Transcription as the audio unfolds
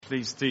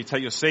Please do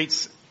take your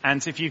seats.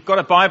 And if you've got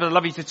a Bible, I'd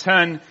love you to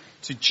turn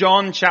to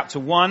John chapter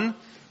 1.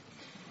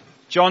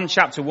 John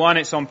chapter 1,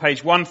 it's on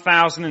page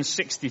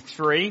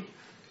 1063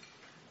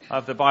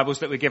 of the Bibles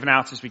that were given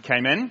out as we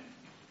came in.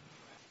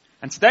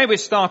 And today we're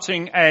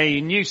starting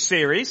a new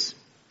series.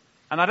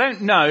 And I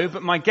don't know,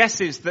 but my guess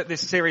is that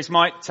this series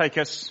might take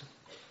us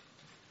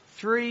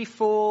 3,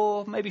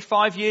 4, maybe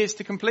 5 years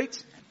to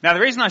complete. Now the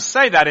reason I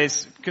say that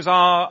is because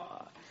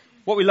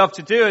what we love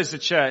to do as a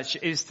church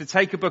is to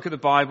take a book of the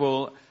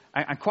Bible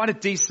and quite a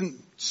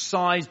decent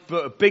sized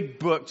book, a big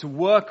book to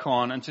work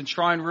on and to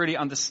try and really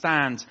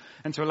understand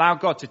and to allow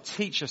God to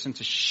teach us and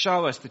to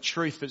show us the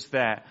truth that's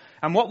there.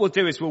 And what we'll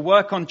do is we'll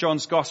work on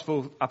John's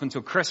Gospel up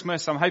until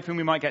Christmas. I'm hoping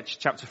we might get to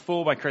chapter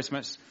 4 by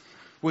Christmas.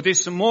 We'll do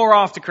some more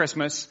after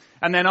Christmas,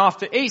 and then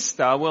after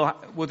Easter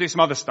we'll do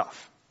some other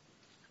stuff.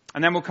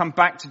 And then we'll come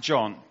back to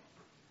John.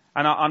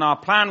 And our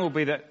plan will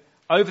be that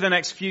over the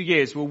next few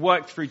years we'll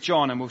work through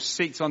John and we'll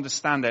seek to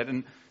understand it.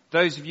 And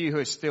those of you who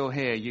are still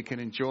here, you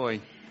can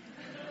enjoy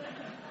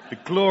the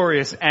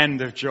glorious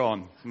end of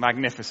John.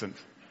 Magnificent.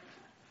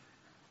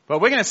 But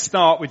we're going to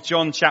start with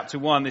John chapter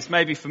 1. This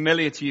may be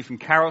familiar to you from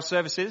carol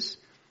services.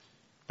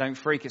 Don't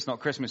freak, it's not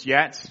Christmas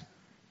yet.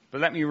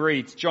 But let me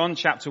read John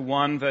chapter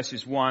 1,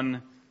 verses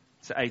 1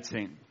 to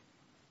 18.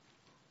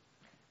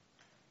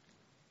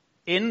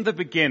 In the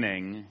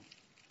beginning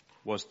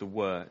was the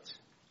Word,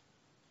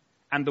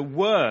 and the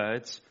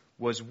Word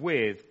was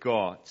with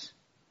God,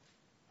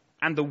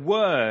 and the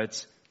Word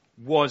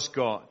was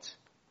God.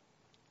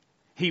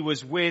 He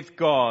was with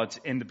God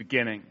in the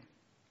beginning.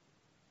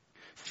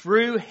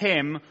 Through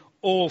him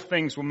all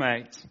things were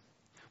made.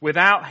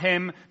 Without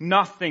him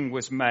nothing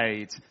was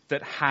made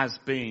that has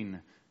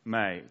been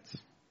made.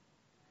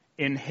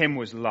 In him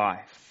was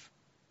life,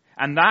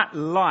 and that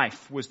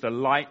life was the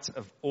light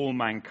of all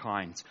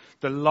mankind.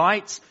 The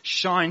light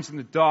shines in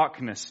the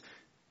darkness,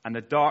 and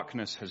the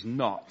darkness has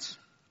not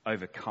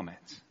overcome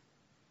it.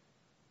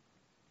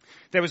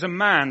 There was a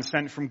man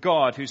sent from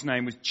God whose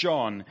name was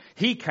John.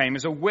 He came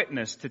as a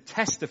witness to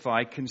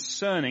testify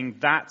concerning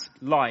that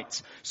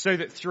light, so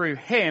that through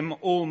him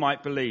all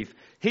might believe.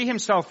 He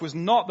himself was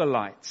not the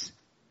light.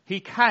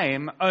 He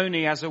came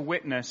only as a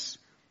witness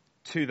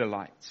to the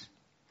light.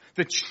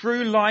 The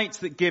true light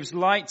that gives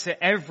light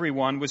to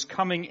everyone was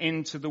coming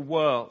into the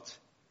world.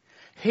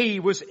 He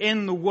was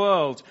in the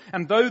world,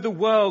 and though the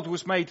world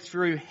was made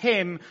through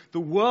him, the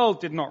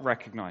world did not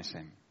recognize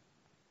him.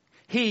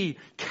 He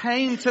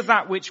came to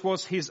that which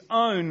was his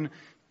own,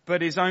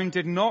 but his own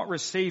did not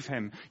receive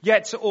him.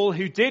 Yet to all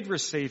who did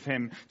receive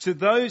him, to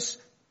those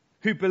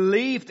who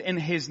believed in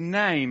his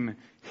name,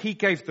 he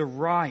gave the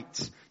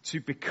right to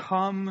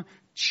become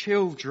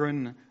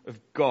children of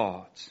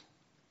God.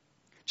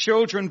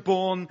 Children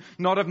born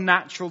not of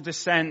natural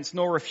descent,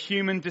 nor of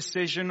human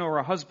decision or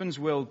a husband's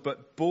will,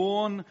 but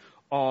born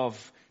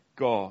of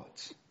God.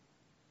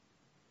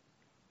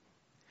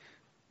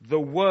 The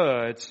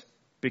Word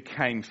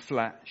became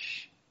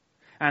flesh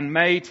and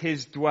made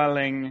his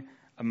dwelling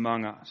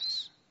among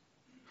us.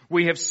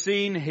 We have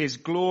seen his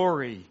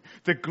glory,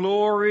 the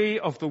glory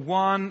of the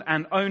one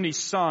and only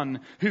Son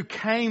who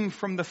came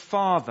from the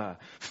Father,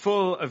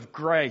 full of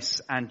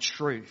grace and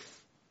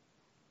truth.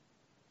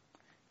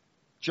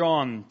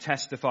 John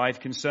testified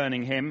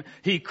concerning him.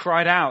 He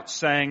cried out,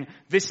 saying,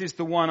 "This is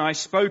the one I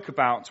spoke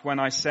about when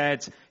I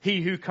said,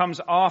 'He who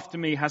comes after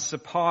me has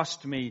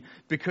surpassed me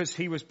because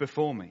he was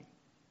before me.'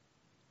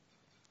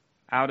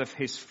 Out of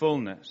his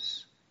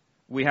fullness,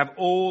 we have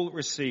all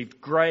received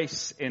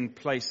grace in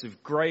place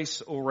of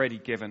grace already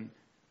given.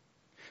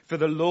 For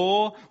the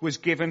law was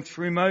given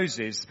through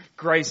Moses.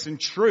 Grace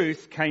and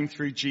truth came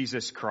through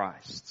Jesus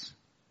Christ.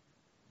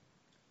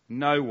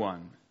 No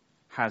one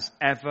has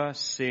ever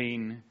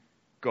seen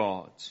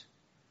God,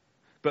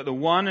 but the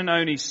one and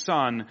only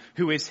Son,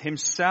 who is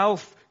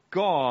himself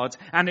God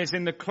and is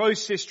in the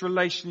closest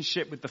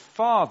relationship with the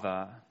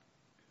Father,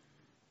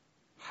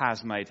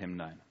 has made him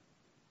known."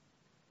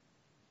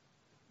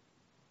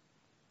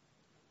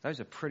 Those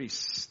are pretty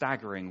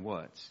staggering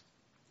words.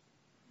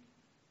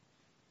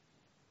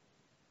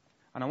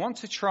 And I want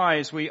to try,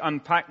 as we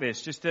unpack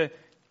this, just to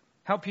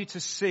help you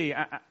to see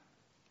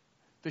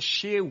the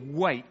sheer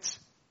weight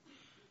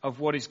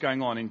of what is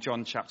going on in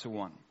John chapter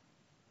 1.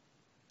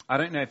 I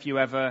don't know if you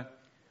ever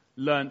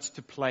learnt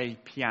to play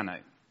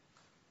piano.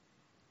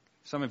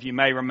 Some of you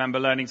may remember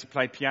learning to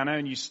play piano,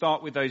 and you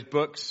start with those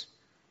books,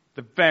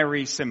 the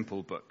very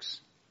simple books,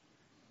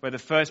 where the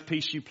first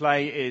piece you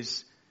play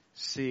is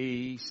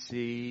C,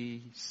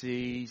 C,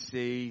 C,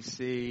 C,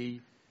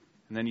 C.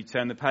 And then you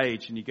turn the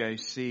page and you go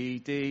C,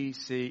 D,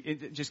 C.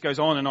 It just goes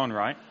on and on,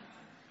 right?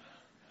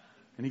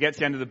 And you get to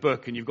the end of the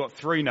book and you've got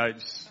 3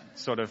 notes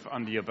sort of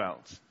under your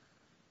belt.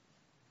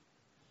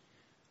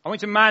 I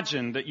want you to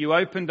imagine that you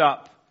opened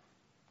up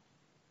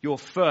your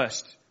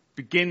first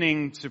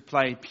beginning to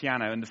play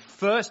piano, and the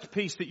first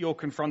piece that you're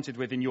confronted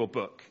with in your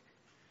book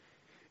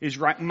is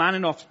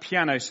Rachmaninoff's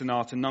Piano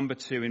Sonata No.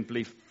 2 in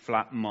B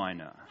flat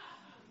minor.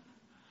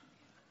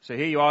 So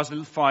here you are as a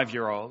little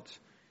 5-year-old.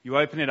 You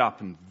open it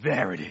up and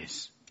there it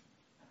is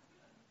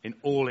in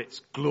all its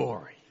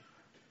glory.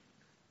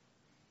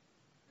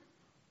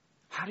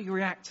 How do you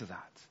react to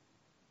that?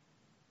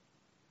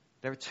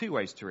 There are two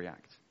ways to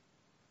react.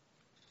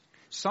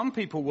 Some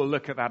people will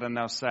look at that and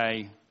they'll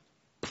say,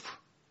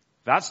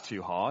 that's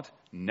too hard,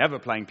 never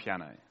playing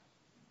piano.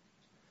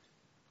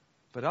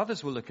 But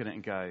others will look at it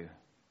and go,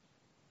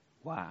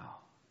 wow,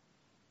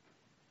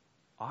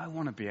 I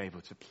want to be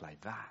able to play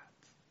that.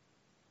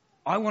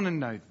 I want to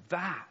know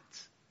that.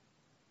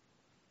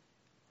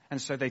 And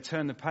so they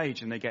turn the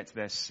page and they get to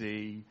their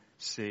C,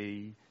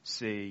 C,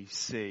 C,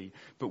 C.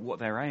 But what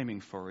they're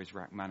aiming for is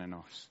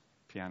Rachmaninoff's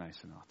Piano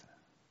Sonata.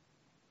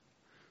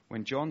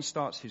 When John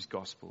starts his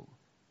gospel,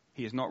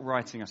 he is not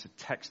writing us a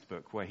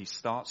textbook where he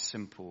starts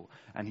simple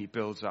and he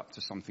builds up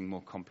to something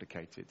more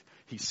complicated.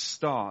 He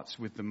starts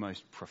with the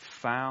most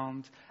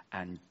profound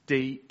and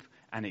deep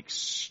and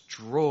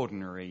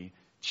extraordinary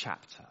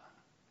chapter,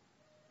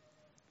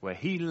 where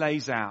he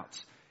lays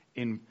out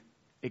in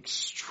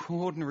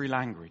extraordinary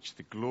language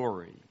the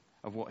glory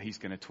of what he's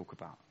going to talk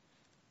about.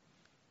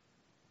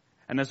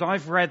 And as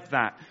I've read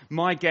that,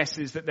 my guess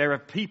is that there are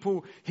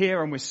people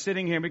here and we're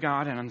sitting here and we go,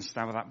 I don't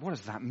understand what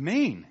does that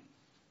mean?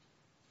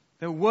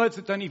 There are words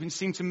that don't even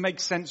seem to make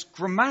sense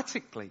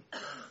grammatically.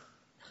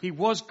 He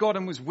was God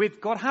and was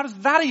with God. How does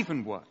that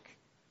even work?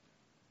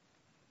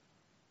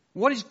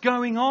 What is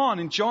going on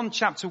in John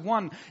chapter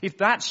 1? If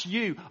that's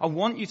you, I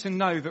want you to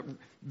know that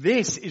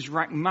this is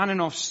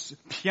Rachmaninoff's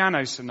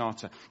Piano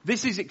Sonata.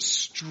 This is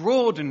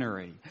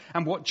extraordinary.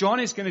 And what John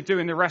is going to do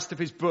in the rest of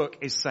his book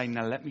is say,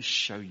 now let me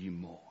show you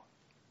more.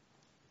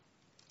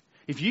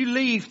 If you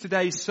leave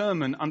today's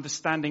sermon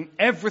understanding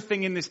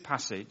everything in this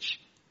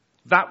passage,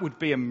 that would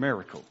be a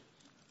miracle.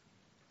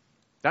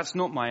 That's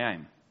not my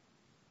aim.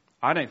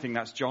 I don't think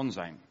that's John's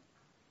aim.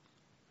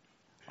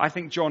 I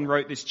think John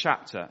wrote this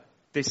chapter,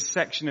 this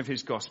section of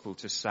his gospel,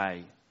 to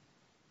say,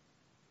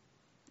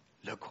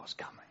 look what's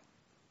coming.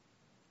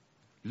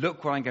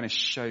 Look what I'm going to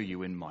show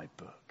you in my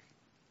book.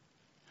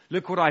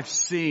 Look what I've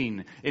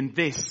seen in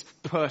this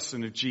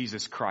person of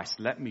Jesus Christ.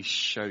 Let me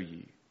show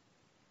you.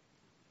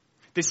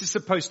 This is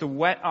supposed to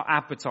whet our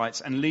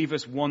appetites and leave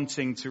us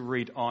wanting to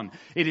read on.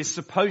 It is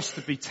supposed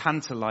to be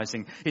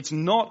tantalizing. It's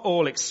not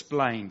all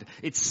explained.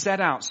 It's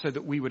set out so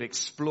that we would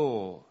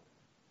explore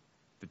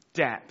the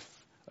depth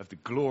of the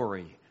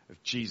glory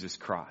of Jesus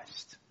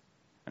Christ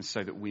and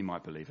so that we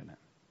might believe in it.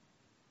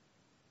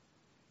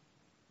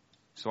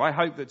 So I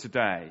hope that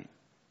today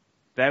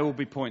there will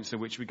be points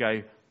at which we go,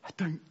 I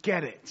don't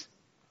get it.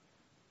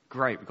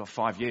 Great, we've got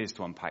 5 years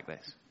to unpack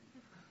this.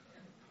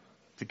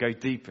 To go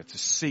deeper, to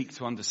seek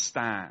to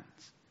understand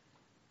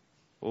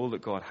all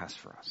that God has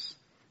for us.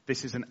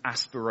 This is an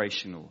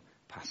aspirational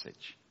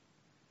passage.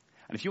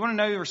 And if you want to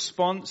know the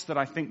response that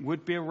I think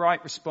would be a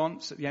right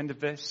response at the end of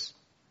this,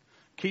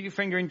 keep your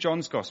finger in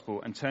John's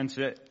Gospel and turn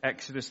to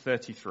Exodus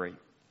 33.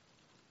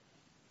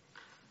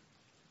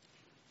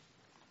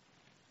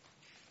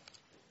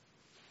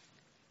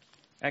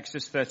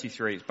 Exodus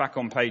 33, it's back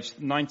on page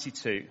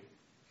 92.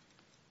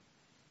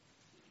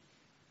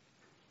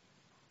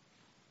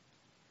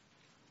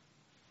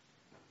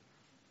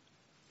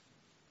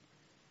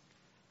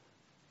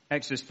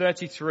 Exodus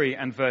 33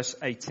 and verse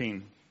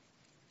 18.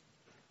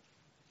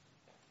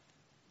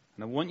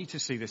 And I want you to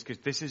see this because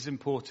this is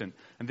important.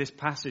 And this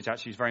passage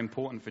actually is very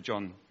important for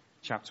John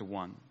chapter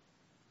 1.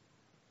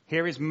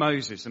 Here is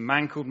Moses, a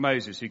man called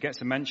Moses, who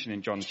gets a mention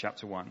in John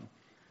chapter 1.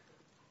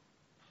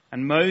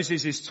 And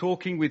Moses is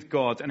talking with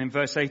God. And in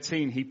verse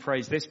 18, he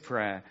prays this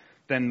prayer.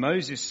 Then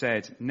Moses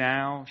said,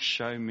 now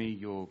show me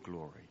your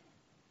glory.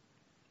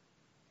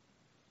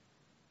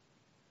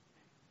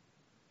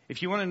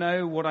 If you want to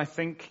know what I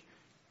think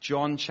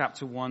John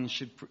chapter 1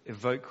 should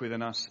evoke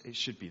within us, it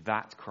should be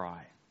that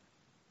cry.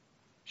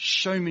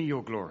 Show me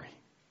your glory.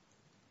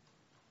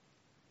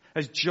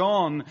 As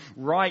John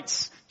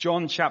writes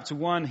John chapter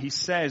 1, he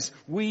says,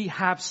 we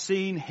have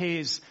seen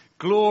his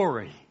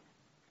glory.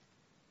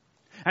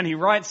 And he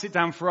writes it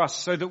down for us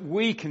so that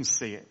we can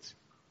see it.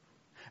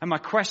 And my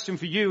question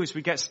for you as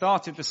we get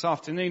started this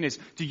afternoon is,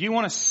 do you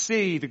want to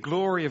see the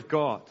glory of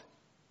God?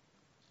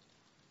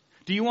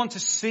 Do you want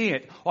to see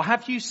it? Or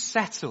have you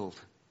settled?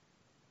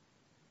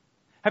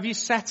 Have you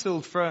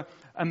settled for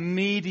a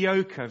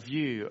mediocre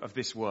view of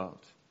this world?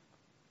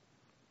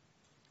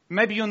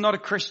 Maybe you're not a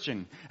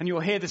Christian and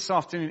you're here this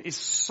afternoon. It's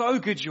so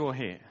good you're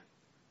here.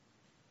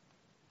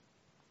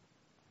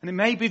 And it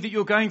may be that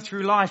you're going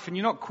through life and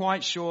you're not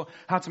quite sure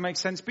how to make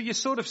sense, but you're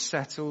sort of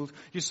settled.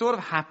 You're sort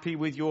of happy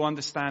with your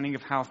understanding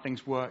of how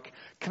things work.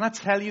 Can I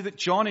tell you that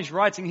John is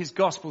writing his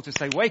gospel to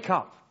say, wake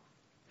up.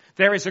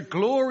 There is a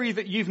glory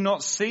that you've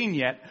not seen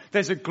yet.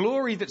 There's a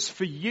glory that's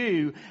for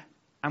you.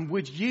 And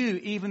would you,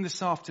 even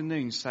this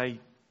afternoon,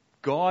 say,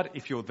 God,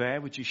 if you're there,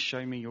 would you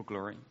show me your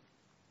glory?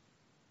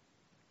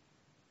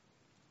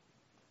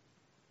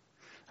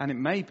 And it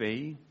may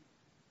be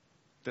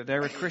that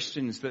there are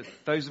Christians, that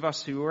those of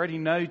us who already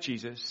know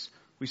Jesus,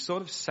 we've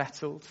sort of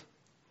settled.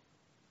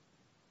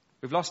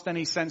 We've lost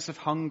any sense of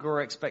hunger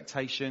or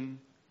expectation.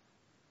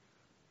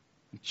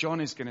 And John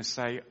is going to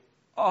say,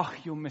 oh,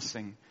 you're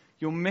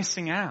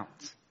missing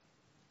out.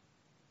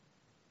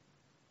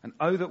 And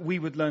oh, that we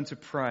would learn to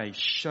pray,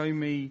 show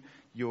me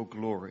your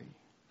glory.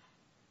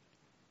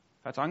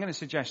 In fact, I'm going to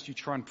suggest you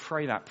try and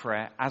pray that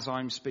prayer as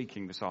I'm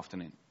speaking this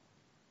afternoon.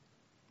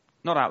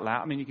 Not out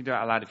loud. I mean, you can do it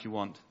out loud if you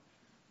want.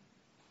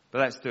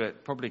 But let's do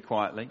it probably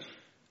quietly.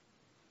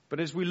 But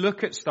as we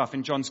look at stuff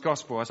in John's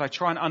Gospel, as I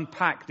try and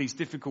unpack these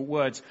difficult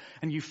words,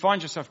 and you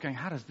find yourself going,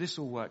 how does this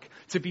all work?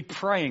 To be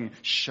praying,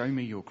 show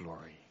me your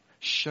glory.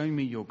 Show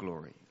me your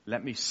glory.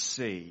 Let me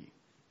see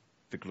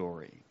the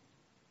glory.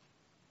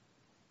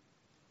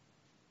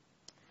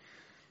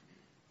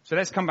 So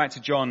let's come back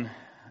to John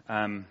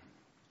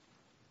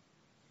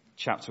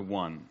chapter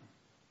 1.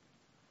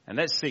 And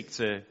let's seek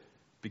to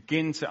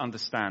begin to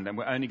understand, and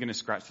we're only going to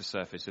scratch the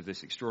surface of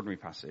this extraordinary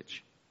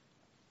passage.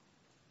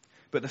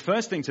 But the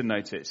first thing to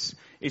notice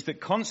is that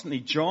constantly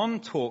John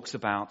talks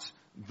about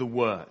the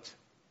Word.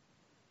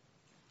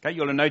 Okay,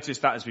 you'll have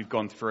noticed that as we've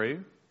gone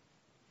through.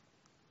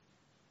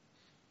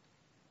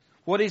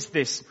 What is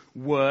this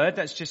Word?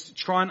 Let's just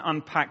try and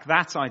unpack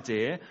that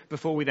idea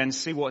before we then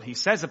see what he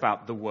says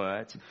about the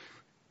Word.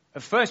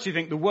 At first you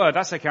think the word,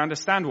 that's okay, I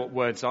understand what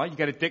words are. You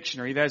get a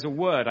dictionary, there's a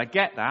word. I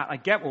get that. I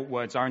get what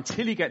words are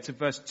until you get to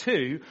verse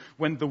 2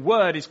 when the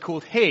word is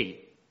called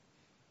he.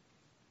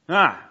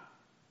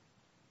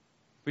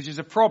 Which is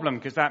a problem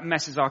because that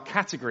messes our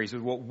categories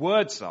with what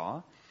words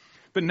are.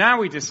 But now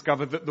we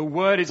discover that the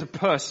word is a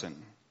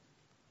person.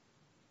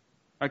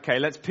 Okay,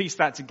 let's piece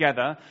that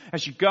together.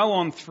 As you go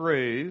on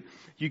through,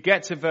 you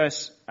get to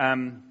verse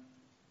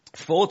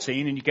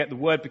 14, and you get the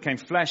word became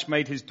flesh,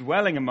 made his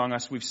dwelling among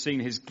us. We've seen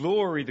his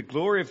glory, the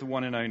glory of the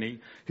one and only,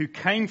 who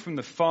came from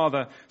the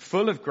Father,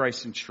 full of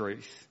grace and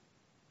truth.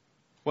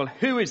 Well,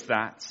 who is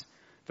that?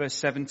 Verse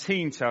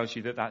 17 tells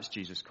you that that's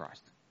Jesus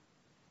Christ.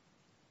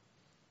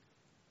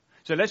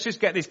 So let's just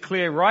get this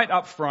clear right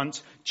up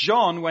front.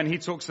 John, when he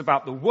talks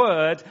about the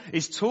Word,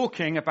 is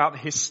talking about the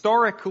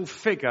historical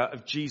figure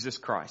of Jesus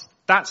Christ.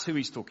 That's who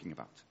he's talking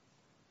about.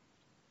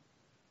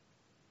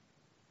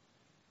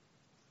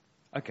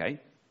 Okay.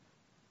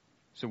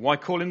 So why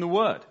call him the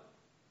Word?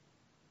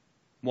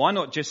 Why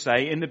not just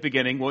say, in the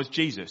beginning was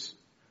Jesus?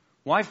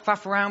 Why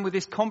faff around with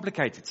this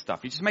complicated stuff?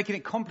 You're just making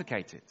it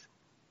complicated.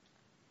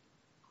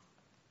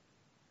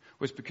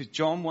 Well, it's because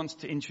John wants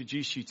to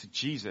introduce you to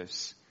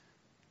Jesus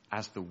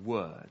as the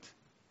Word.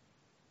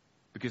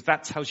 Because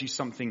that tells you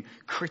something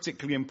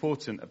critically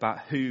important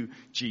about who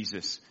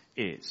Jesus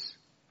is.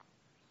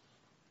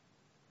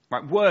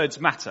 Right?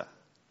 Words matter.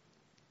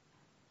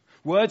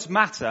 Words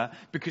matter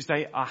because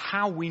they are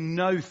how we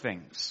know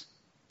things.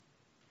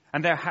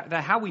 And they're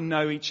how we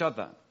know each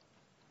other.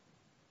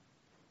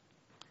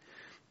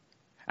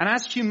 And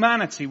as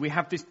humanity, we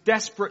have this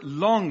desperate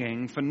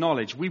longing for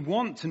knowledge. We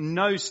want to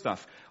know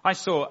stuff. I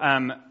saw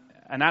an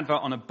advert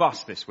on a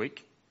bus this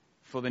week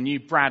for the new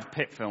Brad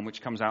Pitt film,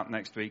 which comes out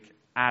next week,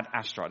 Ad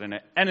Astra. I don't know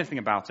anything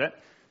about it.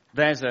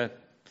 There's a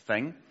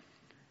thing.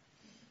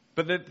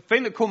 But the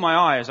thing that caught my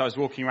eye as I was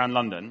walking around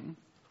London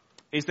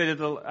is the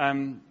little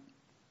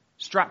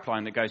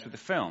strapline that goes with the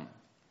film.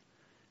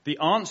 The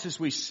answers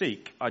we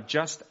seek are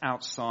just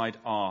outside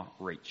our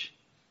reach.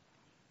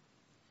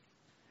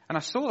 And I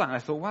saw that and I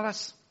thought, well,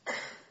 that's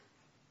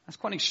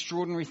quite an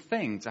extraordinary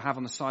thing to have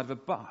on the side of a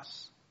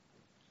bus.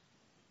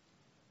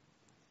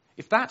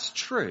 If that's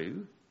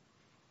true,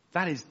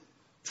 that is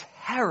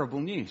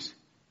terrible news.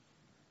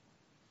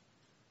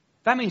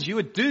 That means you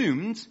are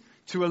doomed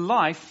to a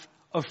life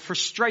of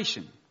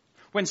frustration.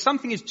 When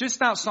something is just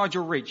outside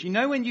your reach, you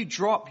know when you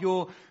drop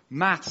your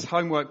maths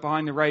homework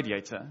behind the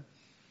radiator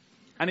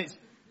and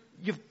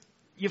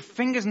your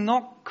finger's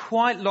not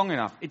quite long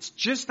enough. It's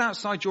just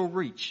outside your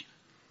reach.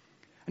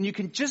 And you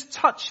can just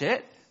touch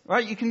it,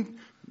 right?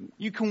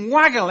 You can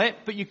waggle it,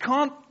 but you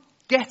can't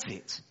get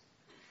it.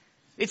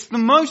 It's the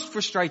most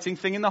frustrating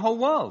thing in the whole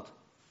world.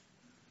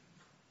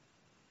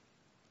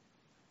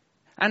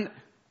 And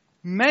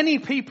many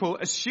people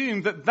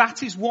assume that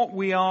that is what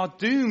we are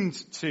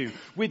doomed to.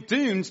 We're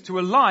doomed to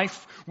a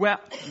life where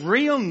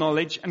real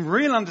knowledge and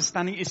real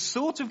understanding is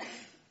sort of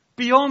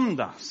beyond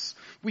us.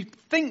 We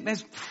think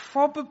there's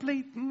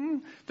probably,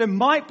 there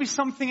might be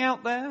something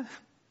out there.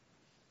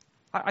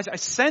 I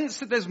sense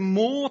that there's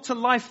more to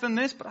life than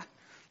this, but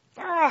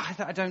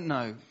I don't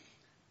know.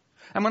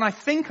 And when I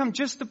think I'm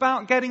just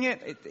about getting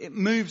it, it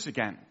moves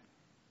again.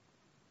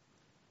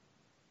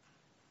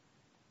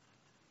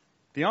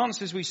 The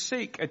answers we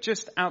seek are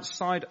just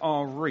outside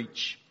our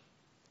reach.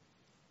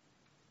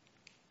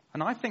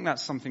 And I think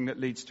that's something that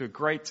leads to a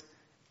great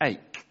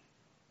ache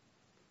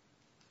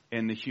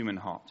in the human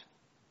heart.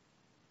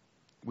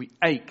 We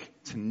ache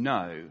to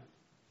know,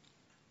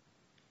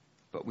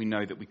 but we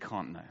know that we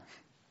can't know.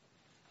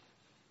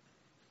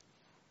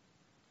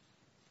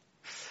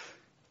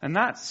 And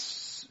that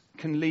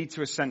can lead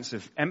to a sense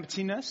of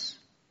emptiness.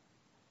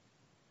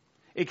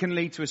 It can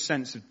lead to a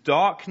sense of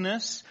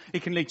darkness.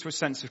 It can lead to a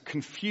sense of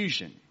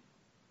confusion.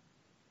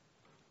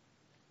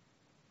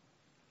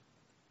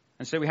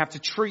 And so we have to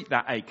treat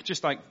that ache,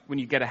 just like when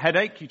you get a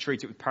headache, you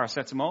treat it with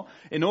paracetamol.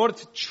 In order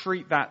to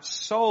treat that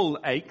soul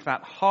ache,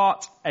 that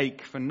heart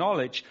ache for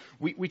knowledge,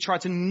 we try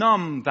to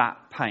numb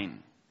that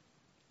pain.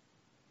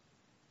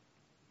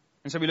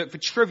 And so we look for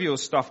trivial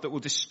stuff that will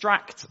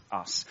distract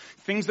us,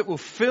 things that will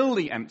fill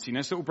the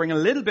emptiness, that will bring a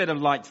little bit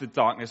of light to the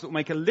darkness, that will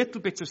make a little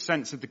bit of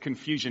sense of the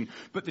confusion.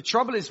 But the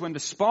trouble is when the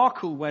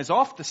sparkle wears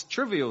off this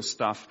trivial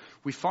stuff,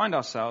 we find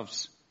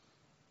ourselves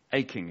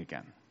aching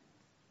again.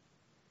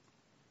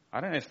 I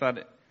don't know if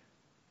that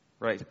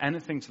relates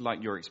anything to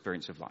like your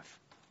experience of life.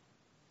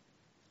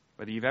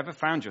 Whether you've ever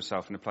found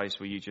yourself in a place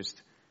where you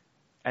just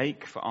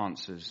ache for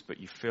answers,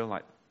 but you feel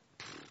like,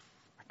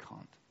 I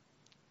can't.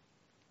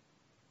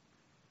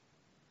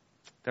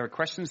 There are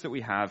questions that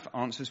we have,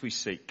 answers we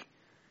seek,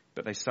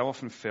 but they so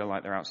often feel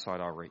like they're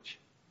outside our reach.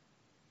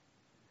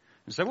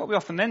 And so what we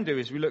often then do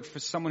is we look for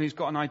someone who's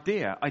got an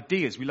idea.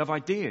 Ideas. We love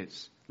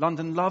ideas.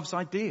 London loves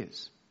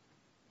ideas.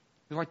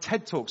 That's why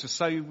TED Talks are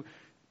so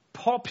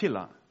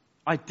popular.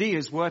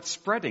 Ideas worth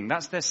spreading.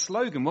 That's their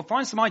slogan. We'll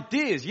find some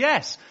ideas.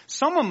 Yes,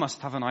 someone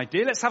must have an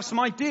idea. Let's have some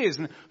ideas.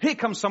 And here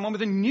comes someone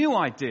with a new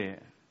idea.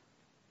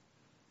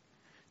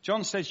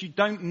 John says you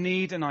don't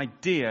need an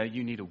idea,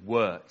 you need a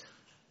word.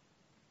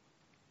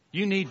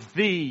 You need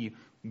the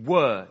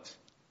word.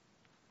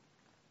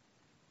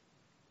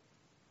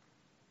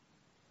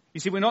 You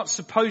see, we're not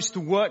supposed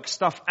to work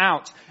stuff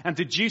out and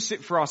deduce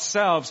it for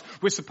ourselves.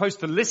 We're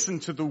supposed to listen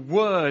to the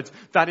word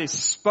that is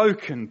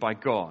spoken by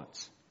God.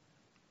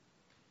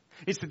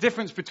 It's the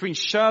difference between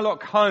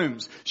Sherlock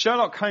Holmes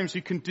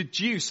who can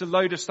deduce a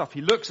load of stuff. He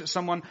looks at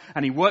someone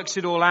and he works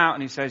it all out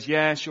and he says,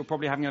 yes, you're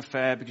probably having an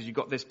affair because you've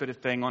got this bit of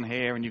thing on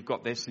here and you've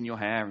got this in your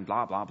hair and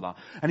blah, blah, blah.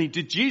 And he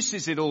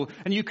deduces it all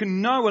and you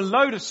can know a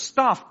load of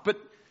stuff, but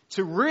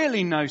to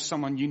really know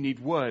someone, you need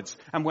words.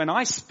 And when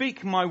I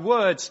speak my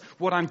words,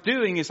 what I'm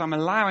doing is I'm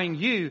allowing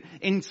you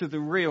into the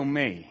real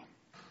me.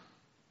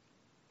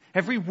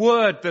 Every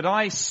word that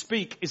I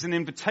speak is an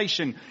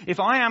invitation.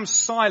 If I am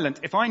silent,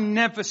 if I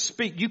never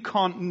speak, you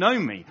can't know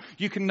me.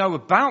 You can know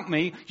about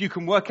me. You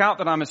can work out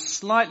that I'm a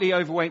slightly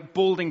overweight,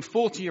 balding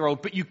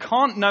 40-year-old, but you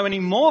can't know any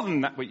more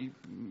than that. Well, a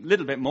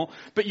little bit more,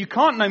 but you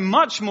can't know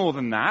much more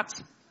than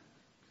that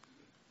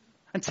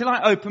until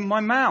I open my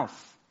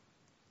mouth.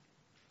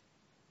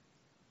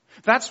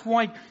 That's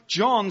why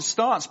John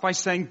starts by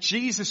saying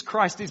Jesus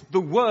Christ is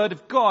the Word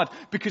of God,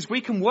 because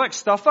we can work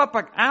stuff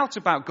out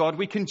about God.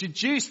 We can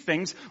deduce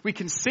things. We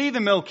can see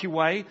the Milky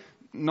Way,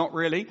 not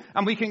really,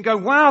 and we can go,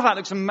 wow, that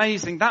looks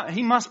amazing. That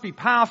he must be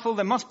powerful.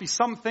 There must be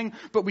something,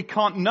 but we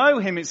can't know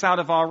him. It's out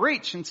of our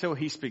reach until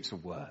he speaks a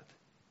word.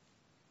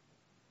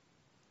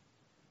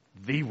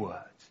 The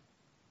Word.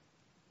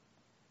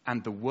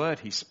 And the word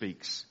he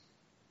speaks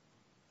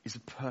is a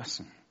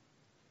person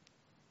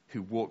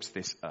who walks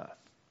this earth.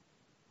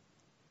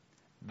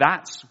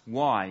 That's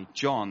why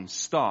John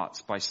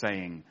starts by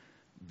saying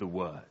the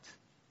word.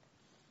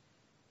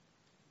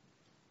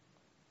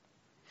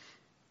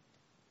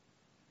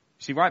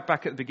 See, right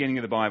back at the beginning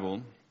of the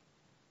Bible,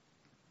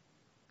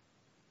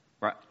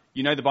 right?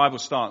 You know the Bible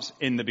starts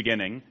in the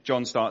beginning.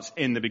 John starts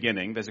in the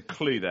beginning. There's a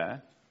clue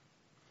there.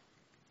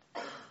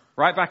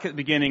 Right back at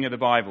the beginning of the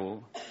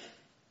Bible,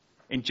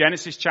 in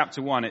Genesis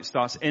chapter 1, it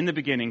starts, in the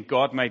beginning,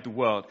 God made the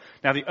world.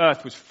 Now the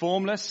earth was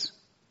formless,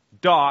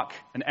 dark,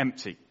 and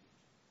empty.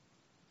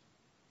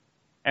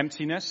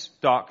 Emptiness,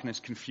 darkness,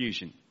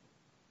 confusion.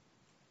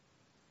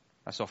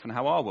 That's often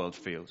how our world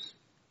feels.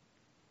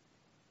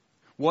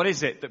 What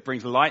is it that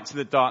brings light to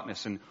the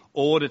darkness and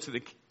order to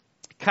the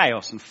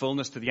chaos and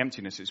fullness to the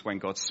emptiness? It's when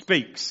God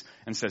speaks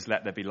and says,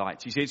 let there be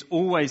light. You see, it's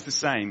always the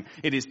same.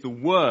 It is the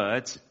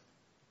word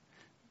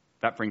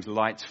that brings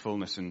light,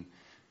 fullness, and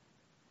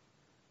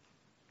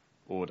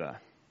order.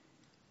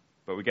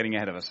 But we're getting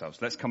ahead of ourselves.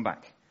 Let's come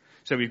back.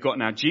 So we've got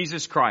now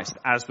Jesus Christ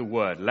as the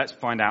word. Let's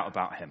find out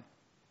about him.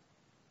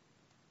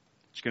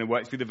 Just going to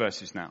work through the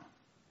verses now.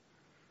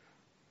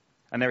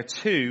 And there are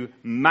two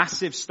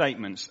massive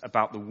statements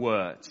about the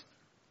word.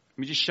 Let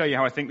me just show you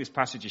how I think this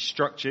passage is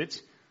structured.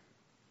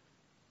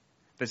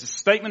 There's a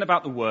statement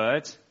about the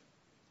word,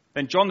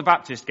 then John the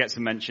Baptist gets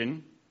a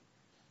mention,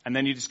 and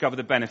then you discover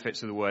the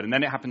benefits of the word, and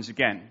then it happens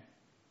again.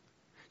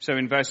 So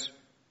in verse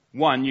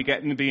 1, you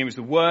get in the beginning was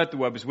the word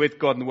was with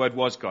God, and the word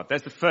was God.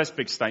 There's the first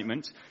big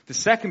statement. The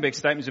second big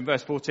statement is in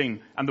verse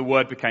 14, and the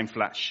word became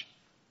flesh.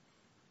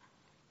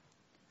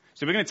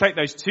 So we're going to take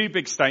those two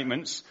big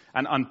statements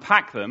and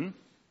unpack them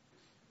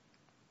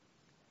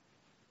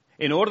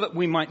in order that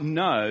we might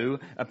know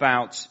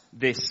about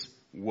this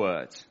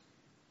word.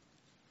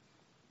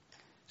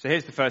 So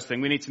here's the first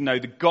thing. We need to know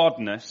the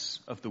godness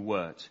of the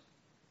word.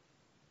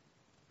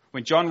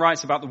 When John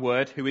writes about the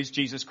word, who is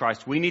Jesus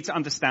Christ, we need to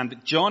understand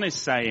that John is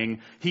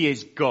saying he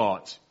is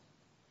God.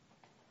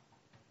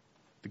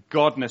 The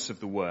godness of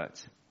the word.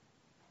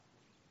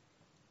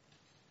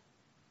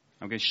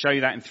 I'm going to show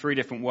you that in three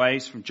different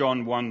ways from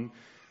John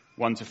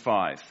 1 to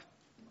 5.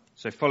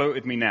 So follow it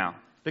with me now.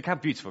 Look how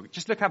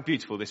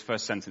beautiful this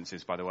first sentence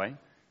is, by the way. I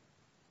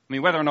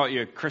mean, whether or not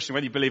you're a Christian,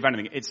 whether you believe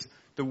anything, it's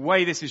the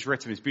way this is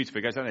written is beautiful.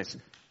 It goes like this.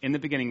 In the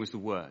beginning was the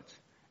Word,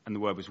 and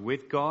the Word was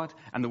with God,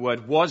 and the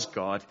Word was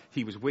God.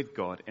 He was with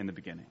God in the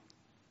beginning.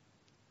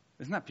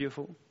 Isn't that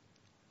beautiful?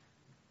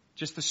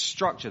 Just the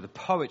structure, the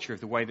poetry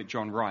of the way that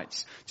John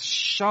writes to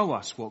show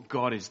us what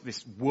God is,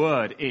 this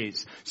word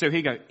is. So here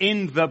you go,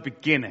 in the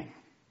beginning.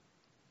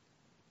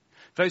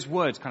 Those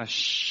words kind of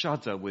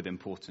shudder with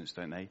importance,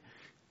 don't they?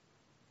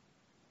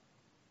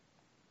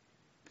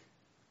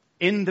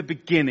 In the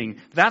beginning.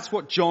 That's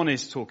what John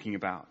is talking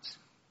about.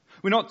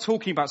 We're not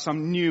talking about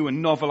some new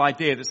and novel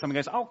idea that someone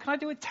goes, oh, can I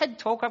do a TED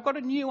talk? I've got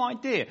a new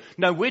idea.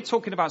 No, we're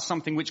talking about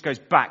something which goes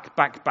back.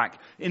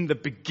 In the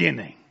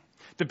beginning.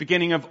 The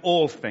beginning of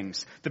all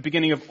things. The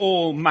beginning of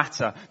all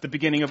matter. The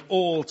beginning of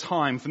all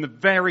time. From the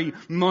very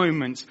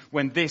moment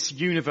when this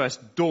universe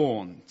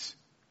dawned.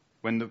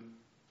 When the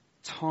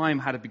time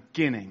had a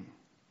beginning.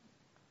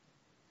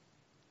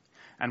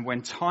 And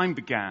when time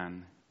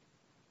began,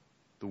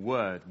 the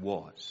Word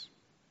was.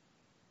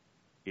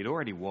 It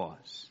already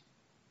was.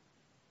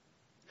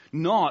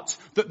 Not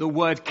that the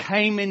Word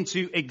came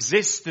into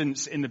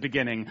existence in the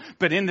beginning,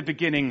 but in the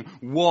beginning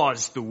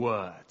was the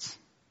Word.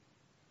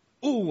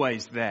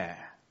 Always there.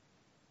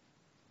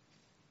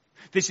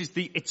 This is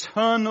the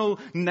eternal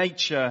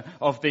nature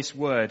of this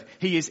Word.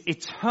 He is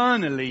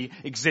eternally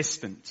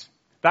existent.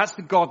 That's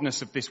the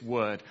godness of this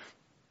Word.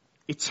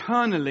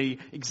 Eternally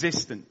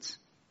existent.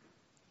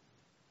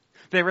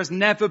 There has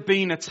never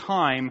been a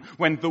time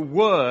when the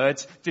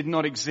Word did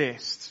not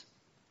exist.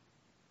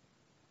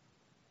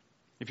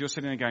 If you're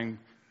sitting there going,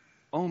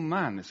 oh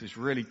man, this is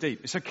really deep.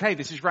 It's okay,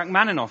 this is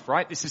Rachmaninoff,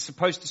 right? This is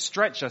supposed to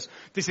stretch us.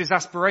 This is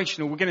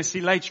aspirational. We're going to see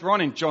later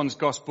on in John's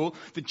Gospel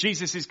that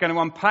Jesus is going to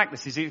unpack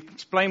this. He's going to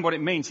explain what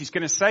it means. He's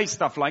going to say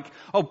stuff like,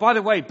 oh, by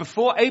the way,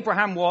 before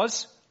Abraham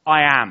was,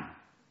 I am.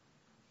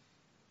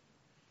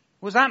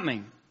 What does that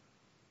mean?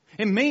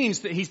 It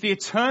means that he's the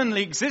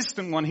eternally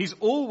existent one. He's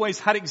always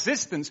had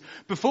existence.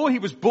 Before he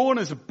was born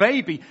as a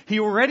baby, he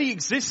already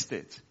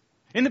existed.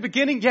 In the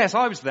beginning, yes,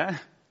 I was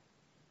there.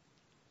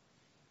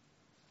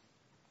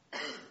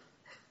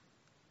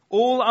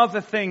 All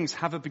other things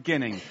have a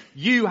beginning.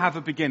 You have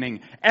a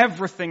beginning.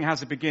 Everything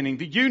has a beginning.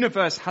 The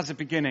universe has a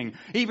beginning.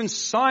 Even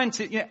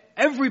scientists,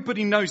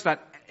 everybody knows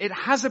that. It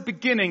has a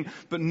beginning,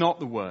 but not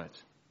the Word.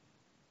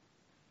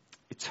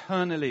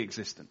 Eternally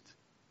existent.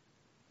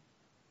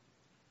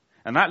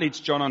 And that leads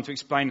John on to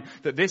explain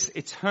that this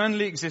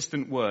eternally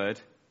existent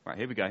Word, right,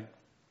 here we go.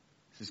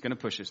 This is going to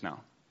push us now.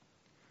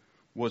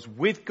 Was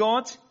with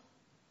God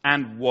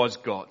and was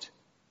God.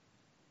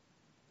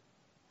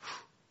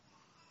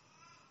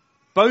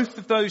 Both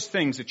of those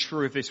things are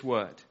true of this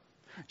Word.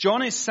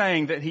 John is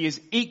saying that he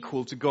is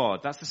equal to God.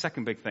 That's the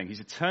second big thing.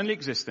 He's eternally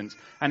existent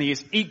and he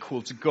is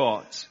equal to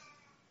God.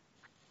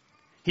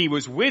 He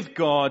was with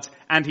God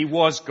and he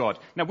was God.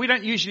 Now, we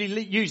don't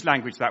usually use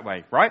language that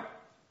way, right?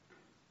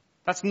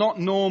 That's not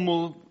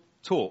normal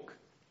talk.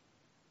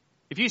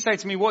 If you say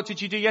to me, what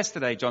did you do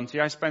yesterday, John T?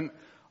 I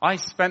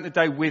spent the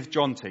day with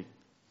John T.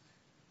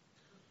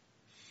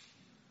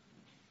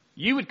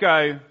 You would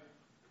go,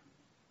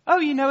 oh,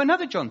 you know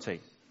another John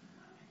T.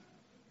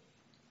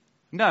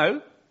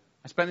 No,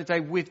 I spent the day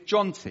with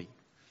John T.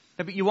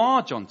 No, but you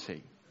are John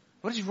T.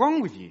 What is wrong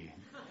with you?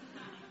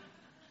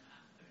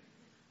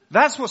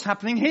 That's what's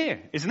happening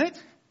here, isn't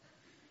it?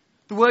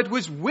 The Word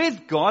was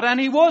with God and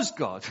he was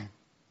God.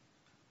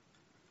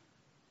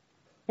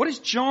 What is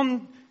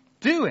John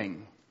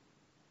doing?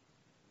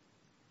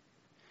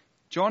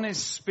 John is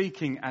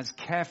speaking as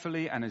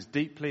carefully and as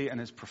deeply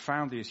and as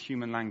profoundly as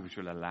human language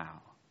will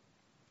allow.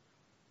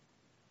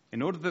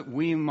 In order that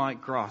we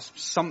might grasp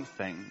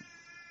something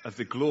of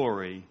the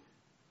glory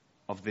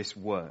of this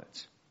Word.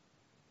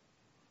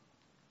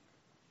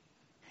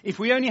 If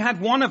we only had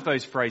one of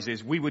those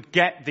phrases, we would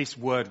get this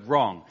word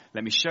wrong.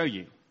 Let me show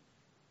you.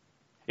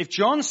 If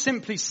John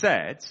simply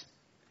said,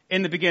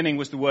 in the beginning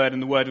was the Word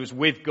and the Word was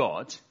with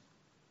God,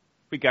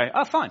 we'd go,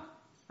 oh, fine.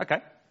 Okay.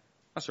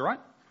 That's all right.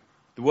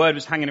 The Word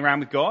was hanging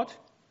around with God,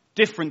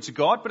 different to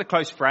God, but a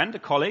close friend, a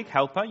colleague,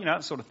 helper,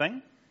 that sort of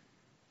thing.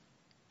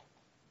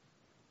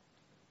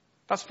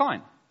 That's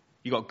fine.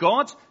 You got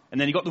God, and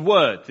then you got the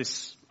Word,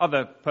 this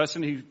other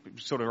person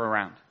who's sort of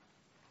around.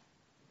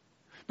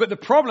 But the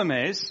problem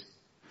is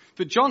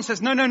that John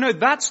says, no,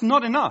 that's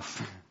not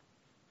enough.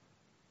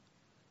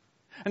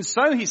 And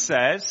so he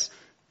says,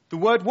 the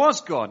Word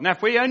was God. Now,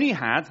 if we only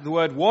had the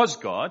Word was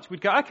God,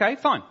 we'd go, okay,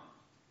 fine.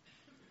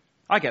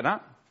 I get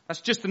that.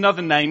 That's just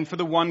another name for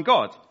the one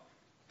God.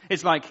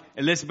 It's like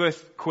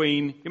Elizabeth,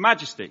 Queen, Your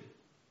Majesty.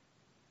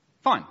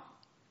 Fine.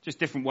 Just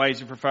different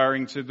ways of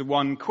referring to the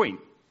one Queen.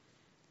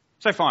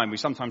 So fine, we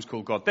sometimes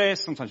call God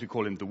this, sometimes we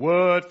call him the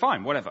Word,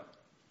 fine, whatever.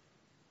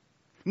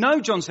 No,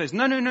 John says,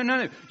 no.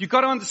 You've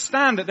got to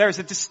understand that there is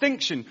a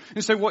distinction.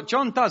 And so what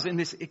John does in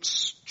this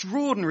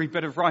extraordinary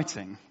bit of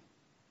writing,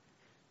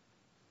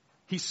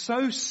 he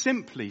so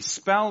simply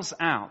spells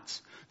out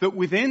that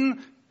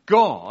within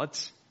God,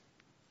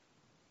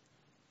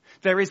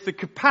 there is the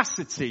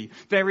capacity,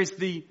 there is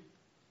the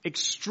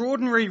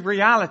extraordinary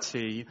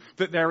reality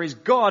that there is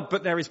God,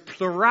 but there is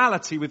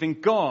plurality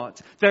within God.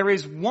 There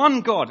is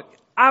one God,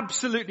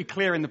 absolutely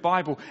clear in the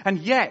Bible, and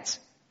yet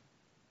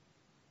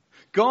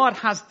God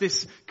has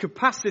this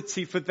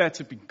capacity for there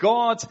to be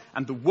God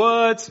and the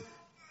Word,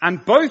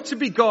 and both to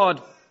be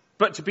God,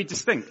 but to be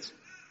distinct.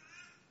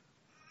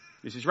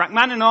 This is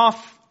Rachmaninoff.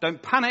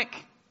 Don't panic.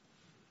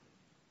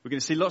 We're going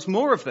to see lots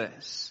more of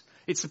this.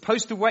 It's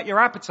supposed to whet your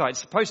appetite. It's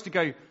supposed to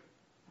go,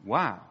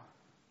 wow.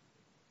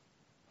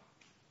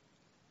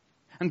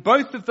 And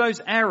both of those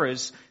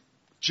errors,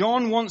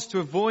 John wants to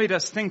avoid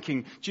us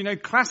thinking. Do you know,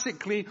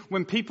 classically,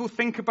 when people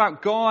think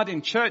about God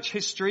in church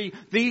history,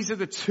 these are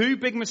the two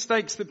big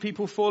mistakes that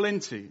people fall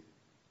into.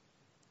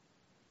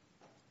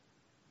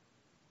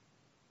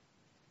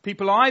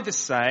 People either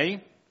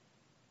say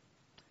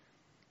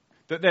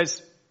that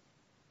there's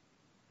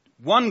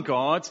one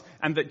God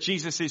and that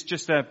Jesus is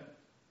just a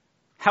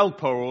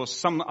helper or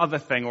some other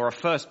thing or a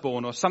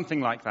firstborn or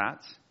something like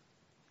that.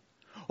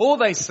 Or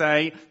they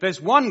say there's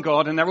one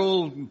God and they're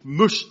all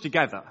mushed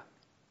together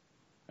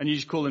and you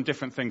just call them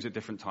different things at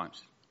different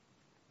times.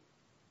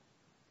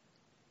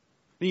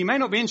 Now, you may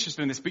not be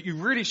interested in this, but you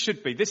really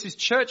should be. This is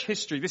church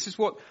history. This is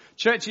what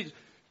churches...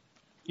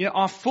 You know,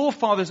 our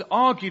forefathers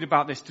argued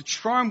about this to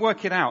try and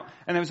work it out.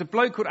 And there was a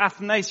bloke called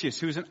Athanasius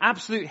who was an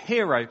absolute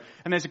hero.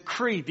 And there's a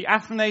creed, the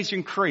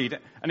Athanasian Creed,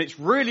 and it's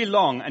really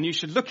long and you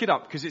should look it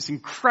up because it's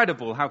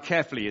incredible how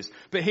careful he is.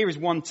 But here is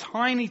one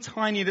tiny,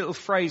 tiny little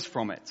phrase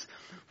from it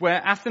where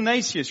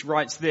Athanasius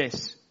writes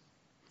this.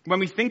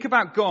 When we think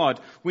about God,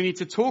 we need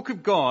to talk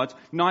of God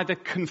neither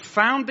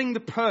confounding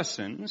the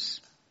persons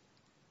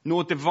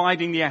nor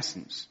dividing the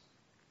essence.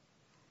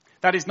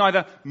 That is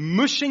neither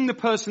mushing the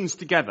persons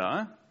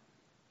together,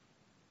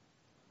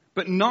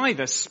 but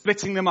neither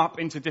splitting them up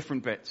into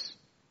different bits.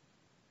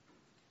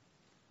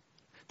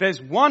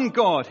 There's one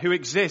God who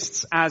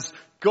exists as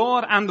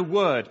God and the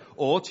Word,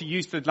 or to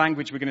use the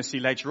language we're going to see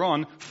later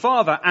on,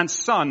 Father and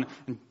Son.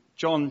 And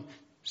John,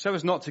 so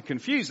as not to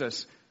confuse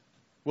us,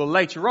 will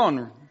later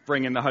on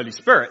bring in the Holy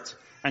Spirit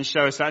and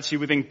show us that actually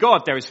within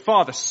God there is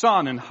Father,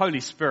 Son, and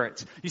Holy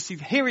Spirit. You see,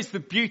 here is the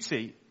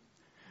beauty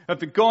of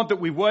the God that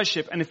we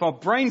worship, and if our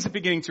brains are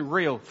beginning to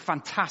reel,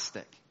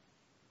 fantastic.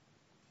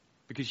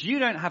 Because you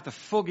don't have the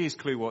foggiest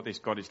clue what this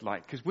God is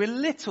like, because we're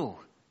little.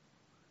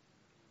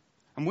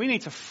 And we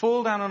need to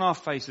fall down on our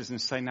faces and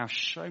say, now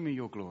show me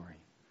your glory.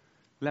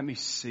 Let me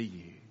see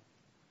you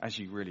as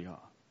you really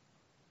are.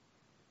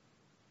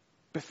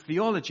 But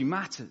theology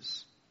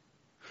matters.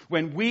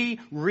 When we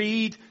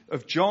read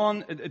of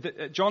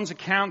John's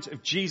account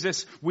of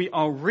Jesus, we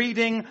are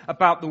reading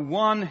about the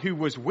one who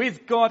was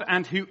with God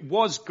and who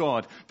was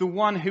God. The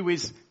one who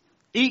is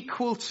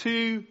equal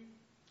to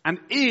and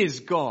is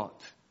God.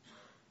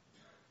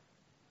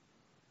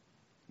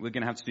 We're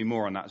going to have to do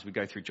more on that as we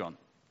go through John.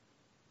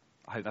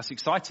 I hope that's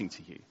exciting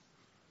to you.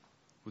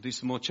 We'll do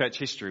some more church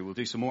history. We'll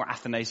do some more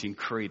Athanasian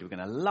Creed. We're going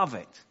to love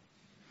it.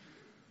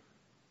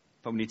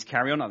 But we need to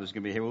carry on. Others are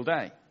going to be here all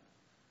day.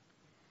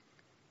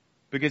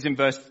 Because in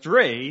verse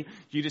 3,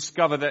 you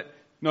discover that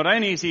not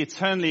only is he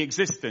eternally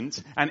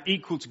existent and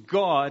equal to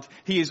God,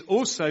 he is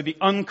also the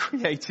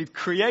uncreated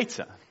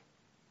creator.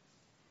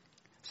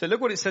 So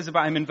look what it says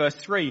about him in verse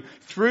 3.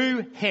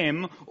 Through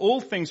him all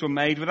things were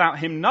made. Without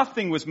him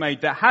nothing was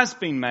made that has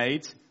been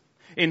made.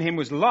 In him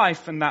was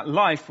life, and that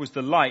life was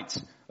the light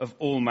of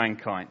all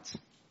mankind.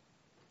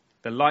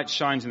 The light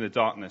shines in the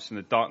darkness, and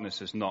the darkness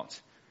has not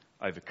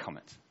overcome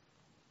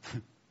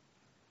it.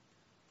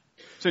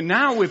 So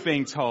now we're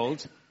being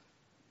told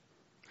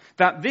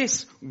that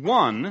this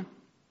one,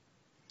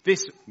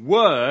 this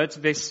Word,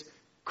 this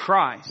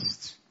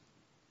Christ,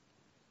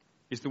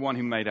 is the one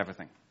who made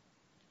everything.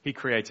 He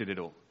created it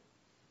all.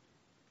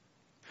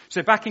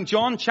 So back in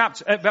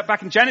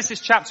Genesis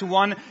chapter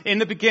 1, in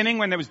the beginning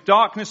when there was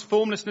darkness,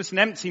 formlessness and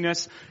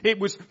emptiness, it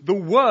was the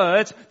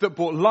Word that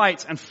brought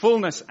light and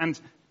fullness and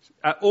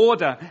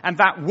order. And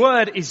that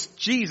Word is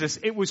Jesus.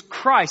 It was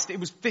Christ.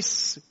 It was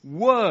this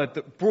Word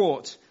that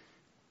brought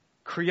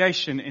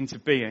creation into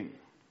being.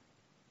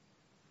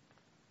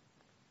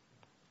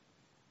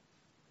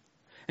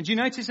 And do you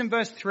notice in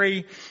verse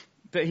 3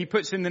 that he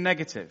puts in the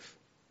negative?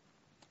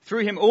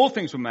 Through him all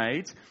things were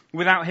made.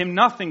 Without him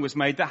nothing was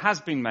made that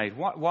has been made.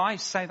 Why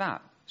say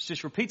that? It's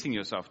just repeating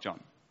yourself, John.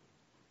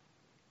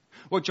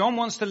 Well, John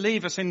wants to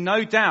leave us in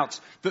no doubt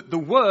that the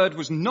Word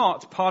was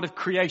not part of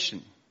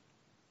creation.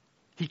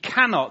 He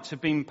cannot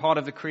have been part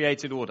of the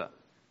created order.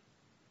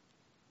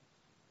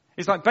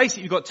 It's like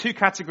basically you've got two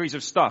categories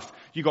of stuff.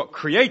 You've got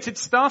created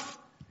stuff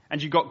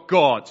and you've got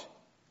God.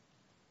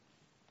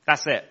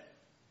 That's it.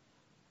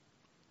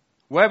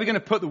 Where are we going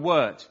to put the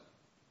Word?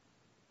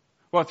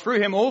 Well,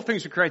 through him all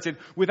things were created.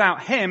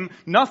 Without him,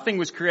 nothing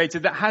was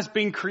created that has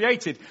been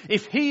created.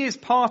 If he is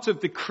part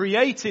of the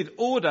created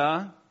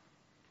order,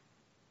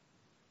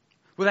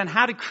 well then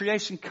how did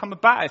creation come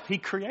about if he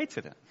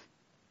created it?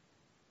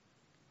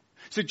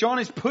 So John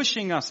is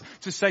pushing us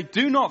to say,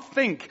 do not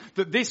think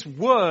that this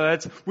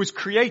Word was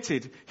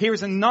created. Here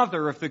is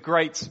another of the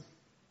great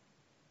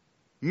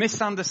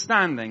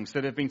misunderstandings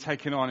that have been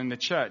taken on in the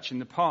church in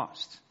the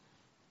past.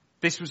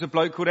 This was a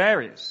bloke called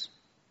Arius,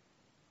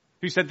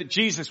 who said that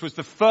Jesus was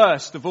the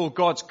first of all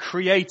God's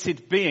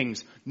created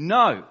beings.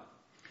 No.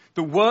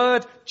 The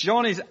Word,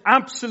 John is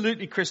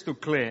absolutely crystal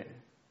clear.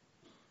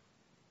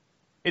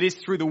 It is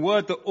through the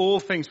Word that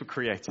all things were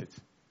created.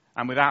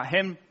 And without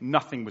him,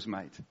 nothing was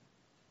made.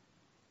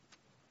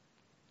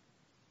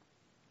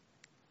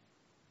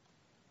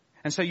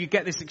 And so you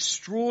get this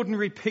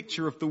extraordinary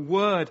picture of the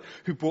Word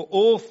who brought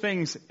all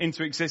things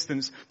into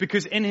existence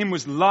because in him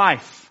was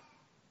life.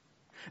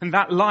 And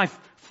that life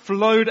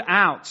flowed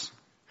out.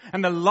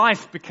 And the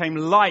life became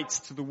light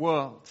to the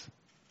world.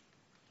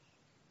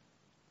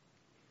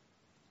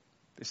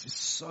 This is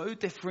so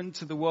different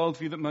to the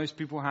worldview that most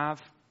people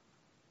have.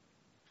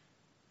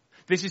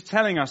 This is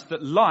telling us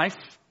that life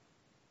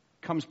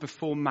comes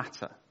before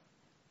matter.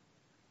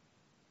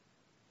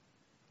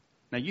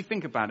 Now you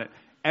think about it.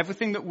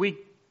 Everything that we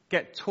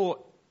get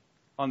taught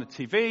on the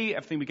TV,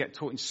 everything we get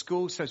taught in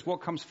school says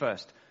what comes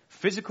first?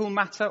 Physical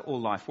matter or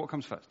life? What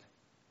comes first?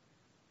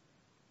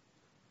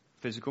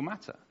 Physical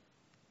matter.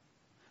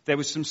 There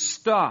was some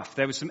stuff,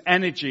 there was some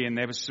energy, and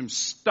there was some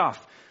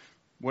stuff,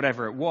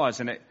 whatever it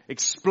was, and it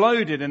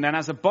exploded, and then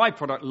as a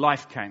byproduct,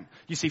 life came.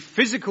 You see,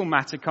 physical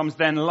matter comes,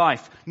 then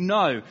life.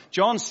 No,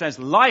 John says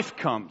life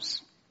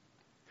comes.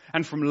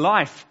 And from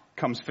life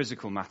comes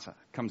physical matter,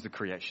 comes the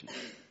creation.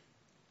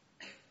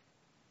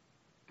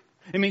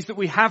 It means that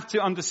we have to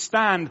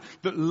understand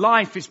that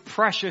life is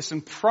precious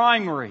and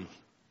primary.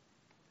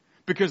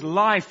 Because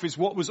life is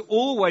what was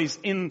always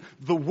in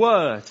the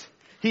Word.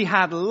 He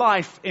had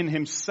life in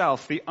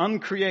himself, the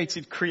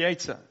uncreated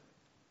creator.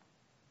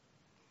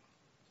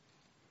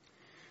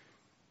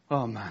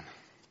 Oh man,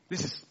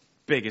 this is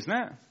big, isn't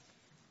it?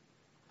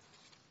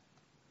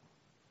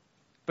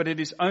 But it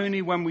is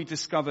only when we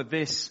discover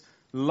this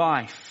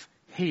life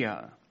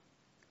here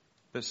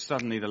that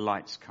suddenly the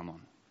lights come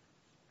on.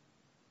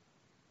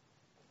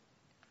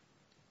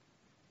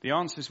 The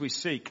answers we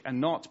seek are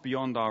not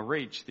beyond our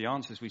reach. The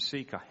answers we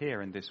seek are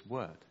here in this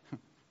word.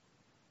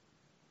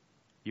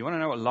 You want to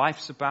know what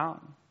life's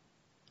about?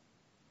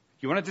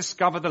 You want to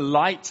discover the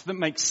light that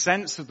makes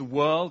sense of the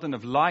world and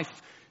of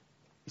life?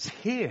 It's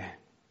here.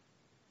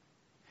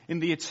 In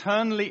the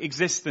eternally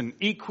existent,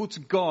 equal to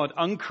God,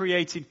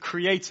 uncreated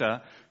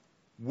creator,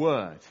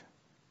 word.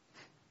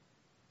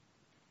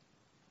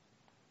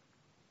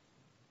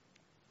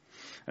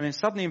 And then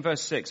suddenly in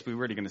verse 6, we're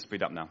really going to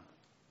speed up now.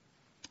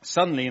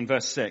 Suddenly in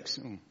verse 6,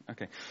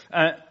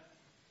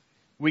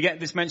 we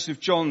get this mention of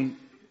John,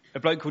 a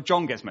bloke called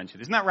John gets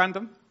mentioned. Isn't that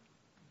random?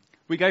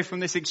 We go from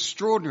this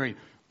extraordinary,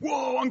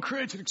 whoa,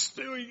 uncreated,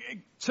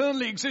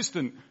 eternally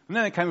existent, and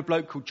then there came a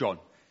bloke called John.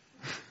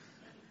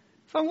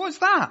 So what's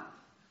that?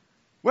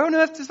 Where on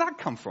earth does that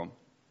come from?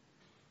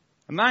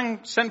 A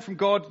man sent from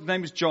God, his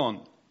name is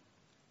John.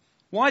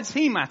 Why does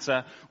he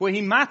matter? Well,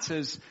 he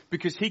matters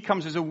because he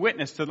comes as a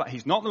witness to the light.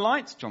 He's not the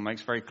light, John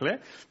makes very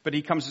clear, but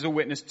he comes as a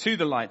witness to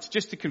the light.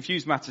 Just to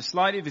confuse matters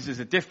slightly, this is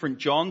a different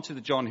John to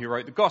the John who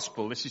wrote the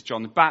Gospel. This is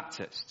John the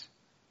Baptist.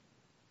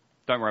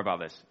 Don't worry about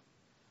this.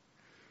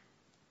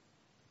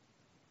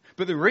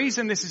 But the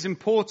reason this is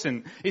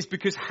important is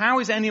because how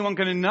is anyone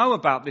going to know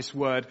about this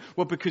word?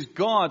 Well, because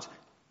God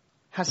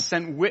has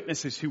sent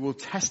witnesses who will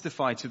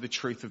testify to the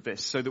truth of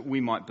this so that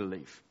we might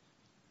believe.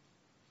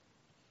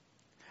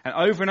 And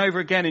over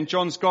again in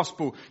John's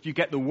gospel, you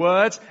get the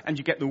word and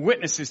you get the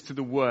witnesses to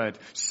the word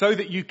so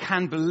that you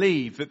can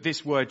believe that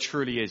this word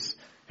truly is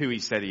who he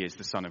said he is,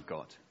 the Son of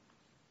God.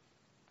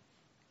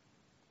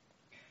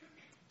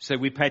 So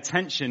we pay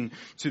attention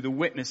to the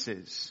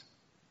witnesses.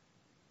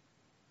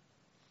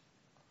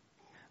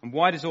 And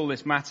why does all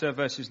this matter?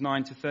 Verses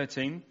 9 to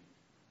 13.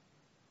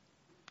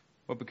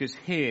 Well, because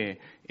here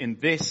in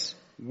this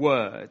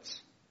word,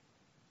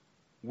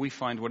 we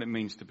find what it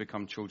means to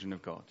become children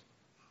of God.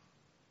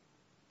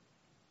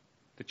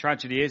 The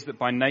tragedy is that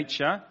by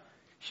nature,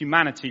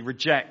 humanity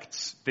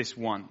rejects this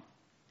one.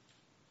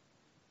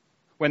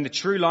 When the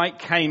true light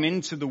came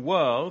into the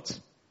world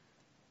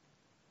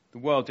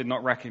did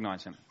not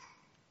recognize him.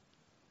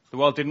 The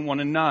world didn't want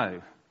to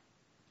know.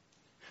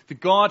 The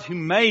God who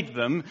made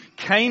them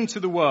came to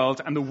the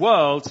world and the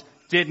world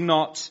did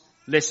not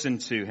listen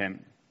to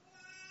him.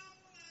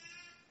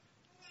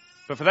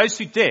 But for those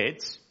who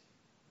did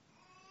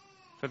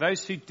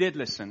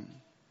listen,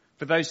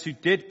 for those who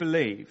did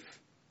believe,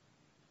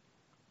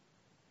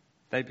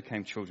 they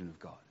became children of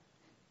God.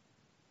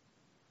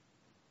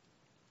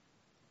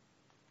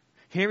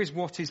 Here is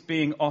what is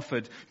being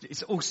offered.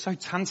 It's all so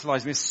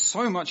tantalizing. There's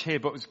so much here,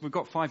 but we've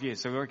got 5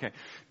 years, so we're okay.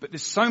 But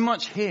there's so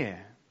much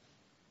here.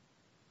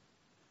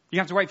 You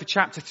have to wait for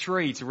chapter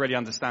 3 to really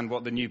understand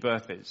what the new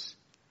birth is.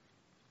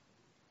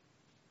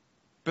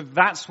 But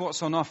that's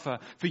what's on offer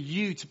for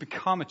you to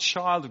become a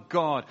child of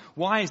God.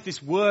 Why is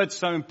this word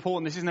so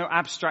important? This is no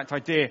abstract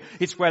idea.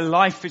 It's where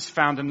life is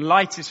found and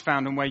light is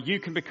found and where you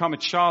can become a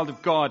child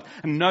of God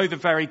and know the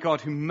very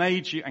God who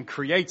made you and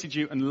created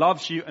you and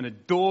loves you and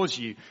adores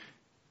you.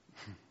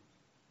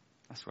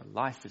 That's where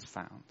life is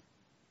found.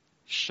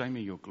 Show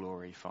me your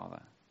glory,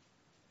 Father.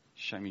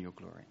 Show me your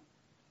glory.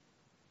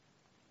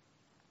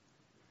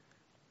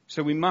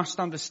 So we must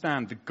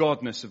understand the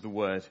godness of the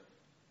word.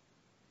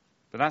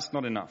 But that's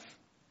not enough.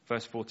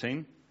 Verse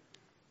 14.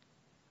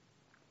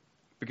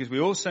 Because we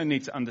also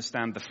need to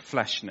understand the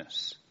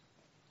fleshness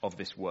of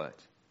this word.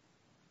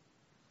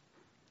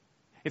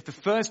 If the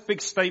first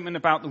big statement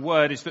about the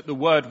Word is that the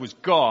Word was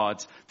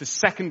God, the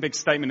second big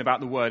statement about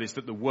the Word is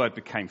that the Word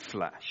became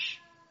flesh.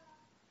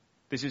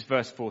 This is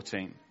verse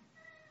 14.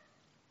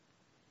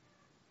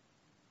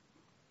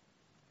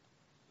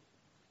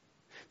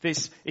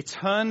 This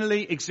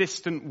eternally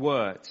existent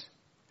Word,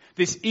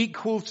 this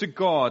equal to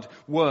God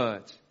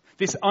Word,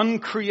 this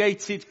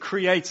uncreated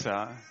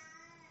Creator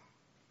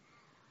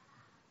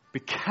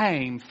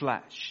became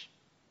flesh.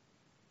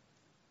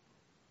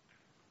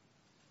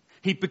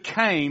 He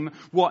became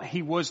what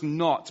he was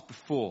not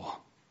before.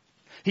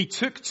 He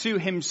took to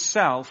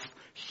himself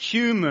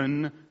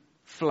human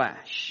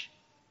flesh.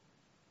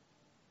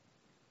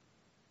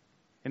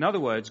 In other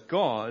words,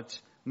 God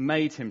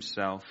made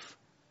himself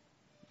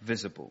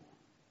visible.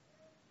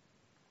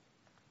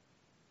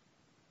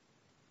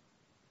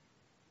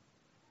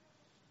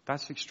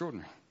 That's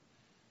extraordinary.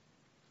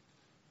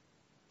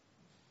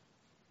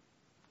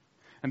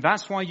 And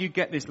that's why you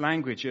get this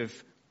language of,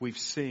 we've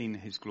seen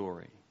his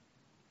glory.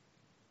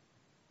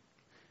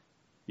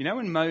 You know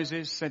when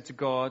Moses said to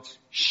God,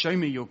 show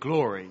me your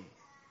glory? Do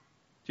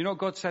you know what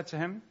God said to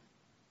him?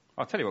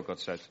 I'll tell you what God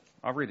said.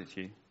 I'll read it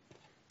to you.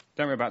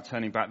 Don't worry about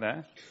turning back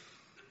there.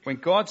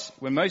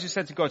 When Moses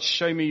said to God,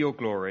 show me your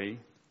glory,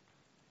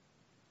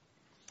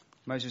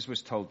 Moses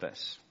was told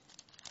this.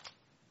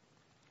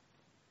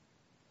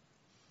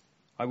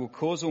 I will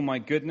cause all my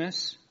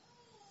goodness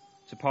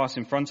to pass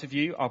in front of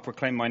you. I'll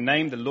proclaim my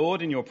name, the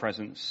Lord, in your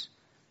presence.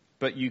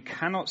 But you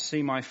cannot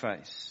see my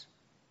face,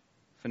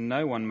 for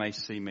no one may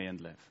see me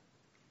and live.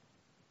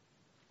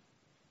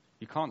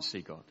 You can't see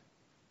God.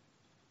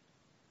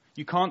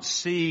 You can't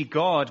see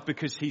God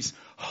because he's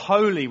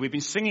holy. We've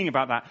been singing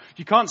about that.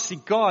 You can't see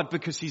God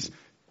because he's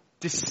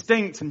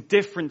distinct and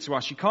different to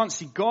us. You can't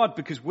see God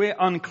because we're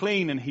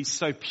unclean and he's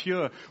so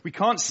pure. We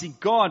can't see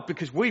God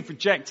because we've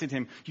rejected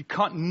him.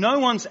 No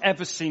one's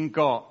ever seen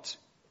God.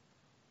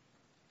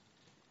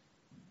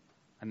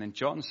 And then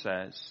John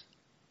says,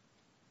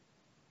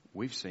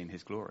 we've seen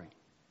his glory.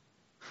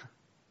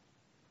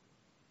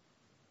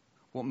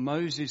 What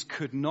Moses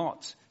could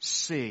not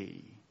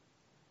see,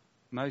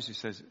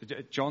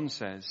 John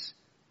says,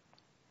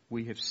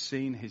 we have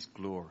seen his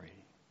glory.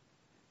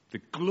 The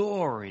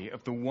glory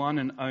of the one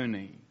and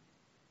only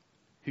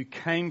who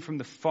came from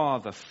the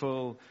Father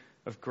full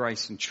of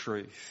grace and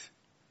truth.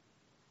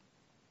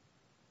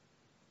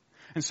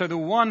 And so the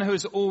one who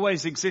has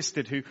always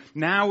existed, who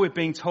now we're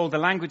being told the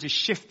language is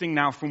shifting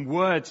now from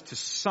word to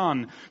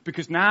son,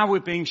 because now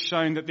we're being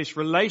shown that this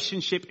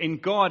relationship in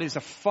God is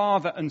a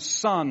father and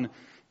son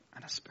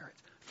and a spirit.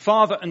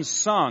 Father and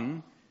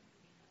son.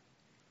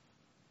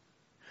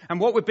 And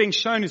what we're being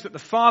shown is that the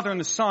Father and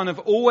the Son have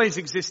always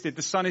existed.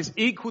 The Son is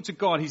equal to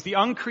God. He's the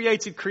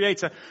uncreated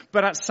creator.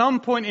 But at some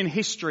point in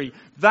history,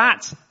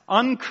 that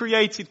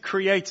uncreated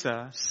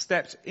creator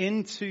stepped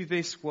into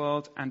this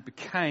world and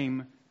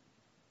became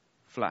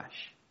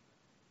flesh.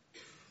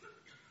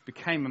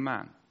 Became a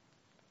man.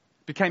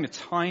 Became a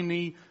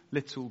tiny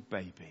little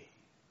baby.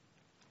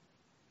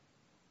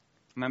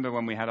 Remember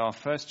when we had our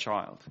first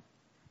child,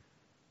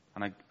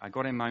 and I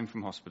got him home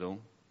from hospital,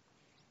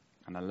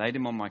 and I laid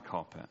him on my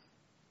carpet,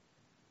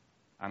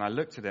 and I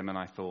looked at him and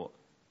I thought,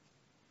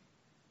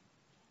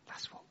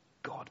 that's what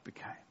God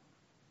became.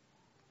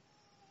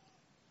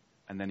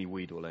 And then he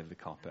weed all over the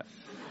carpet.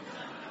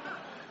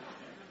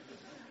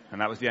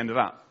 And that was the end of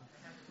that.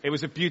 It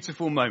was a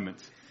beautiful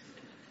moment.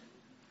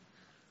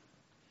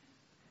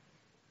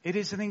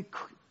 It's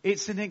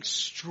an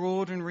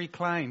extraordinary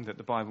claim that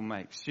the Bible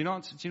makes. Do you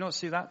not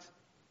see that?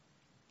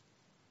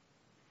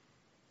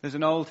 There's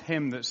an old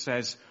hymn that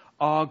says,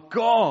 our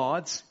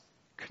God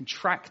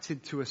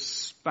contracted to a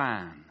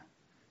span,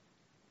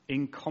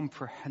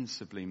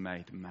 incomprehensibly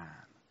made man.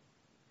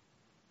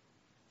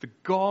 The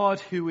God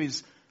who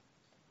is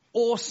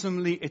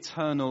awesomely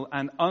eternal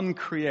and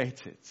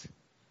uncreated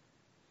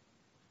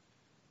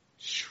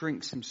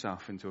shrinks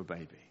himself into a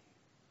baby.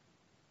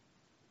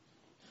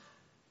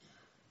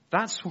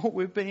 That's what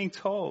we're being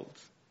told.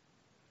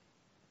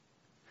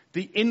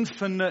 The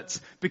infinite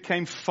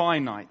became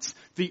finite.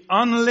 The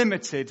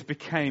unlimited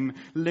became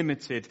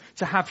limited.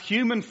 To have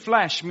human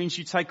flesh means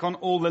you take on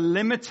all the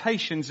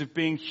limitations of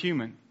being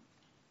human.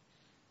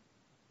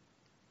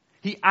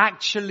 He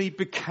actually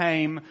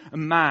became a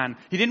man.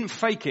 He didn't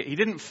fake it. He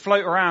didn't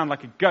float around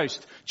like a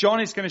ghost.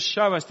 John is going to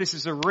show us this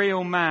is a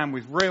real man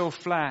with real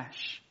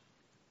flesh.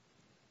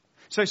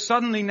 So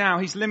suddenly now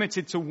he's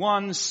limited to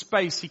one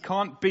space. He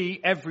can't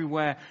be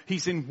everywhere.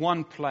 He's in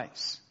one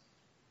place.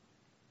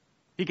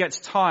 He gets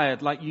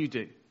tired like you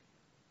do.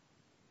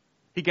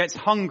 He gets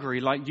hungry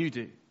like you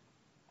do.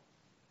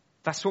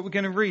 That's what we're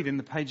going to read in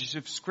the pages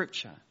of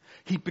Scripture.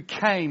 He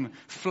became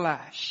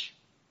flesh.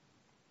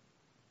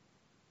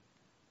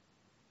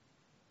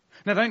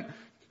 Now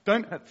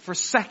don't for a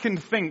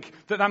second think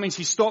that means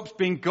he stops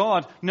being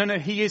God. No,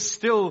 he is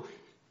still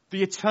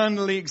the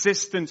eternally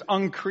existent,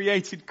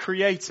 uncreated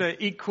creator,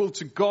 equal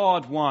to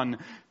God one,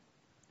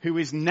 who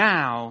is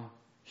now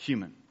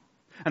human.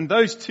 And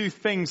those two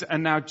things are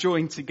now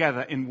joined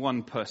together in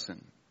one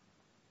person.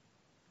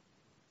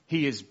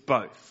 He is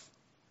both.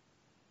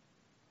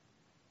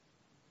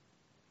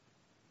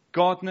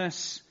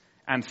 Godness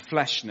and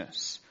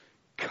fleshness,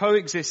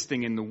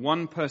 coexisting in the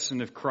one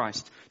person of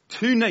Christ.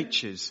 Two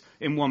natures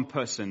in one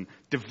person,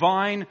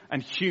 divine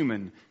and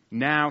human,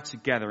 now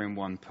together in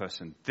one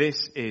person.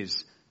 This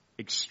is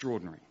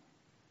extraordinary.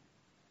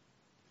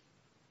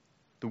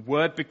 The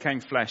Word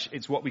became flesh.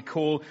 It's what we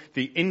call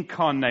the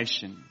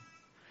incarnation.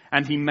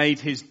 And he made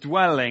his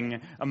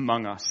dwelling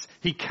among us.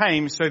 He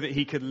came so that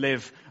he could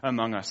live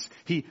among us.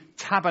 He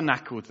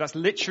tabernacled. That's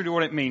literally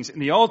what it means. In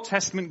the Old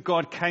Testament,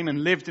 God came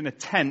and lived in a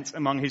tent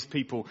among his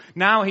people.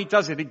 Now he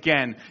does it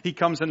again. He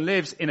comes and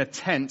lives in a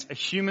tent, a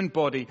human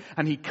body,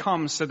 and he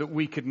comes so that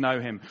we could know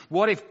him.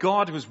 What if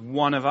God was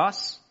one of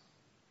us?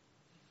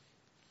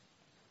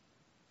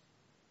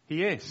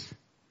 He is.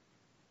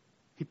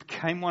 He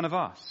became one of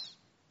us.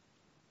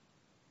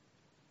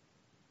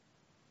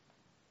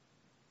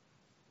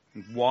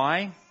 And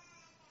why?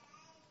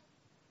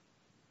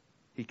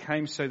 He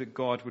came so that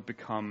God would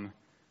become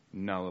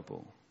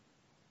knowable.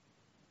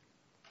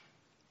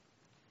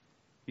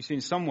 You see,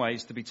 in some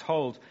ways, to be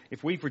told,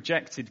 if we've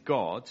rejected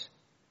God,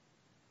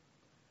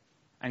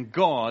 and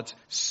God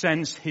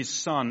sends his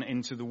Son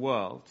into the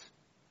world,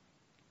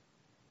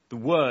 the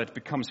Word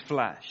becomes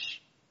flesh.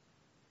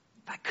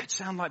 That could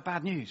sound like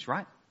bad news,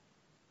 right?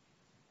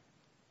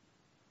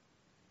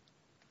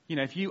 You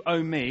know, if you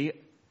owe me,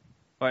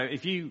 or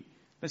if you,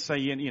 let's say,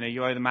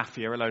 you owe the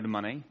mafia a load of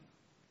money,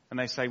 and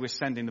they say, we're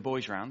sending the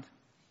boys round.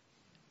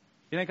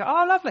 You don't go,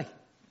 oh, lovely.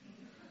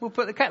 We'll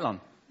put the kettle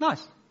on.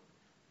 Nice.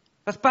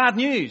 That's bad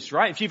news,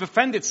 right? If you've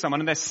offended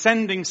someone and they're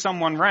sending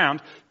someone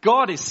round,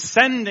 God is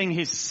sending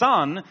his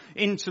Son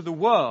into the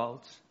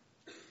world,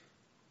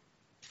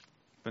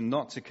 but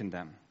not to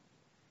condemn.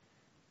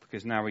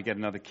 Because now we get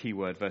another key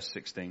word, verse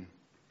 16.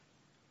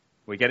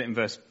 We get it in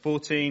verse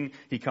 14.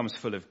 He comes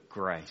full of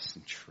grace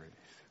and truth.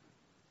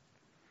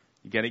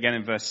 You get it again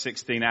in verse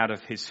 16, out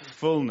of his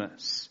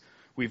fullness.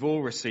 We've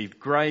all received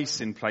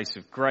grace in place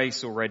of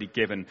grace already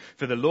given.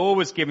 For the law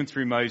was given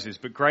through Moses,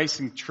 but grace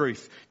and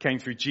truth came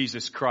through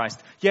Jesus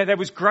Christ. Yeah, there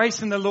was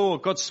grace in the law.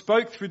 God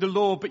spoke through the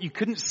law, but you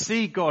couldn't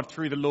see God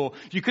through the law.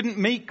 You couldn't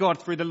meet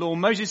God through the law.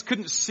 Moses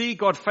couldn't see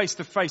God face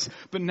to face.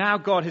 But now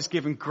God has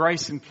given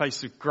grace in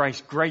place of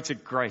grace, greater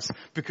grace,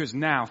 because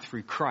now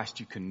through Christ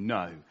you can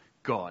know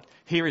God.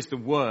 Here is the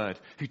Word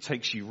who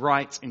takes you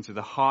right into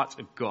the heart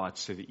of God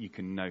so that you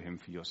can know him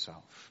for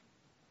yourself.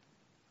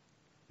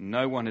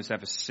 No one has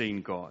ever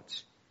seen God,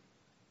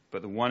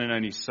 but the one and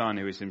only Son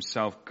who is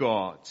himself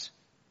God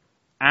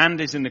and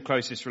is in the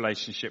closest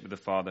relationship with the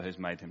Father has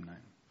made him known.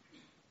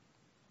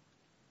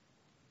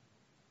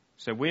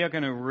 So we are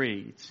going to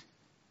read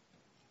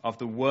of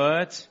the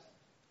Word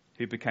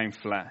who became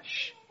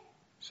flesh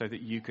so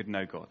that you could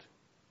know God.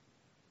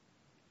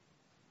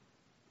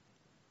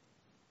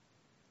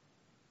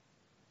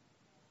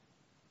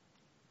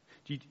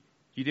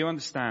 You do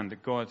understand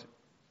that God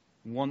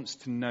wants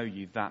to know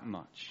you that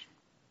much?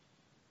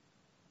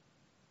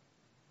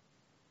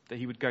 That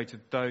he would go to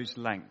those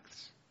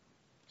lengths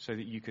so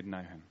that you could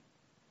know him.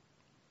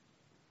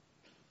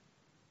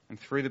 And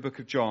through the book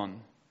of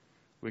John,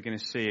 we're going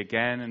to see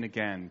again and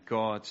again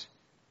God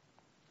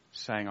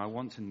saying, I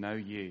want to know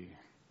you.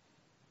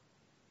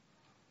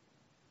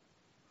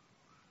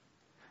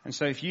 And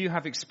so if you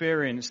have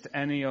experienced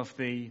any of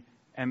the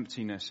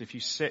emptiness, if you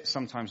sit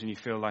sometimes and you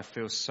feel life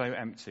feels so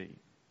empty,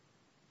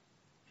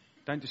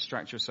 don't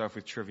distract yourself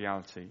with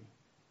triviality.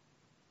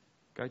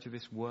 Go to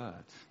this Word.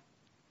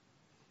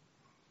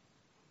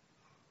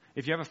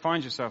 If you ever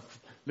find yourself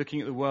looking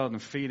at the world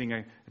and feeling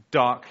a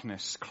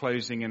darkness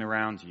closing in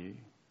around you,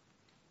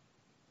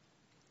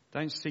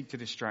 don't seek to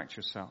distract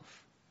yourself.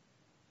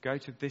 Go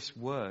to this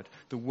Word,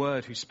 the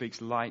Word who speaks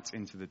light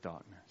into the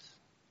darkness.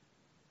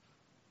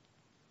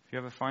 If you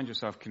ever find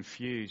yourself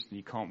confused and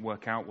you can't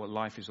work out what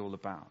life is all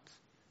about,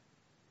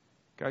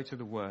 go to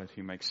the Word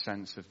who makes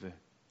sense of the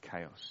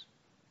chaos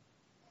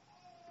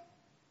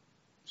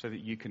so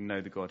that you can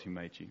know the God who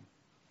made you.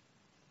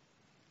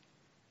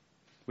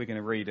 We're going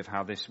to read of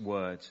how this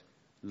Word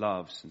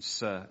loves and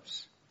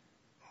serves,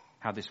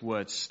 how this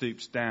Word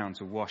stoops down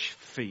to wash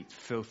feet,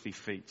 filthy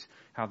feet,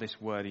 how this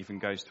Word even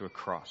goes to a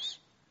cross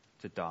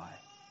to die,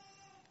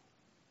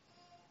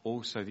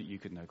 all so that you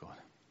could know God.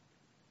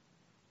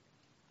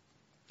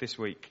 This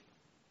week,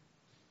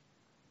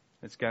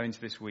 let's go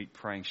into this week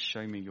praying,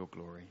 show me your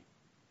glory.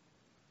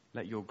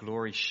 Let your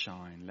glory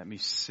shine. Let me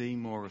see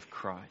more of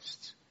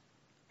Christ.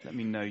 Let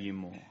me know you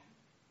more.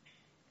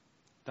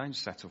 Don't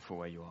settle for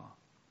where you are.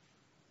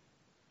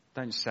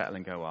 Don't settle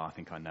and go, well, I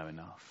think I know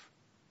enough.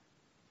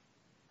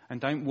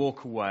 And don't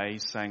walk away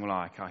saying, well,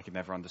 I can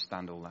never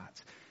understand all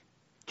that.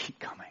 Keep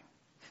coming.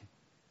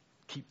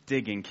 Keep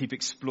digging. Keep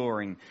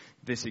exploring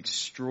this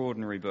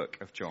extraordinary book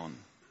of John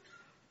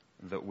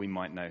that we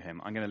might know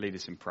him. I'm going to lead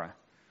us in prayer.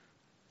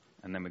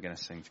 And then we're going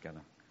to sing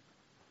together.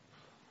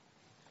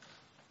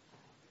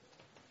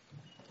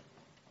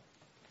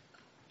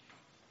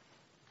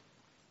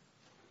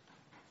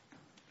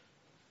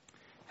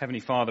 Heavenly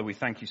Father, we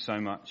thank you so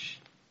much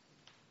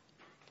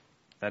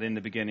that in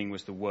the beginning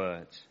was the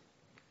Word,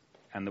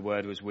 and the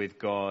Word was with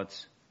God,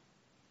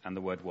 and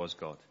the Word was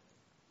God.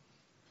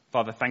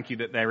 Father, thank you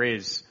that there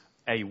is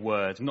a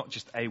word, not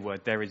just a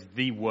word, there is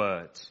the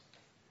word.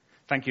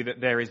 Thank you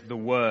that there is the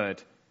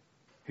word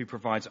who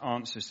provides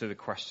answers to the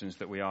questions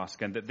that we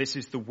ask, and that this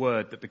is the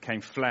word that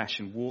became flesh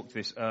and walked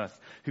this earth,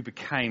 who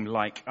became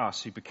like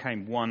us, who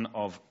became one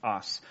of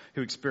us,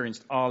 who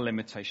experienced our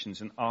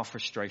limitations and our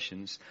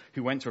frustrations,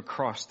 who went to a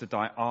cross to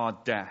die our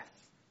death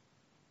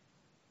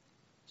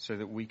so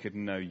that we could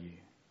know you.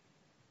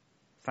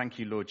 Thank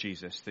you, Lord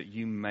Jesus, that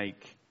you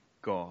make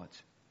God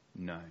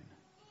known.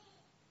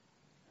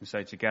 And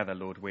so together,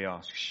 Lord, we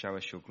ask, show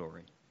us your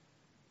glory.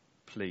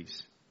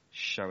 Please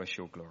show us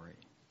your glory.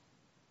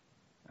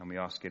 And we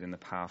ask it in the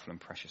powerful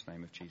and precious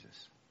name of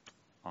Jesus.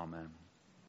 Amen.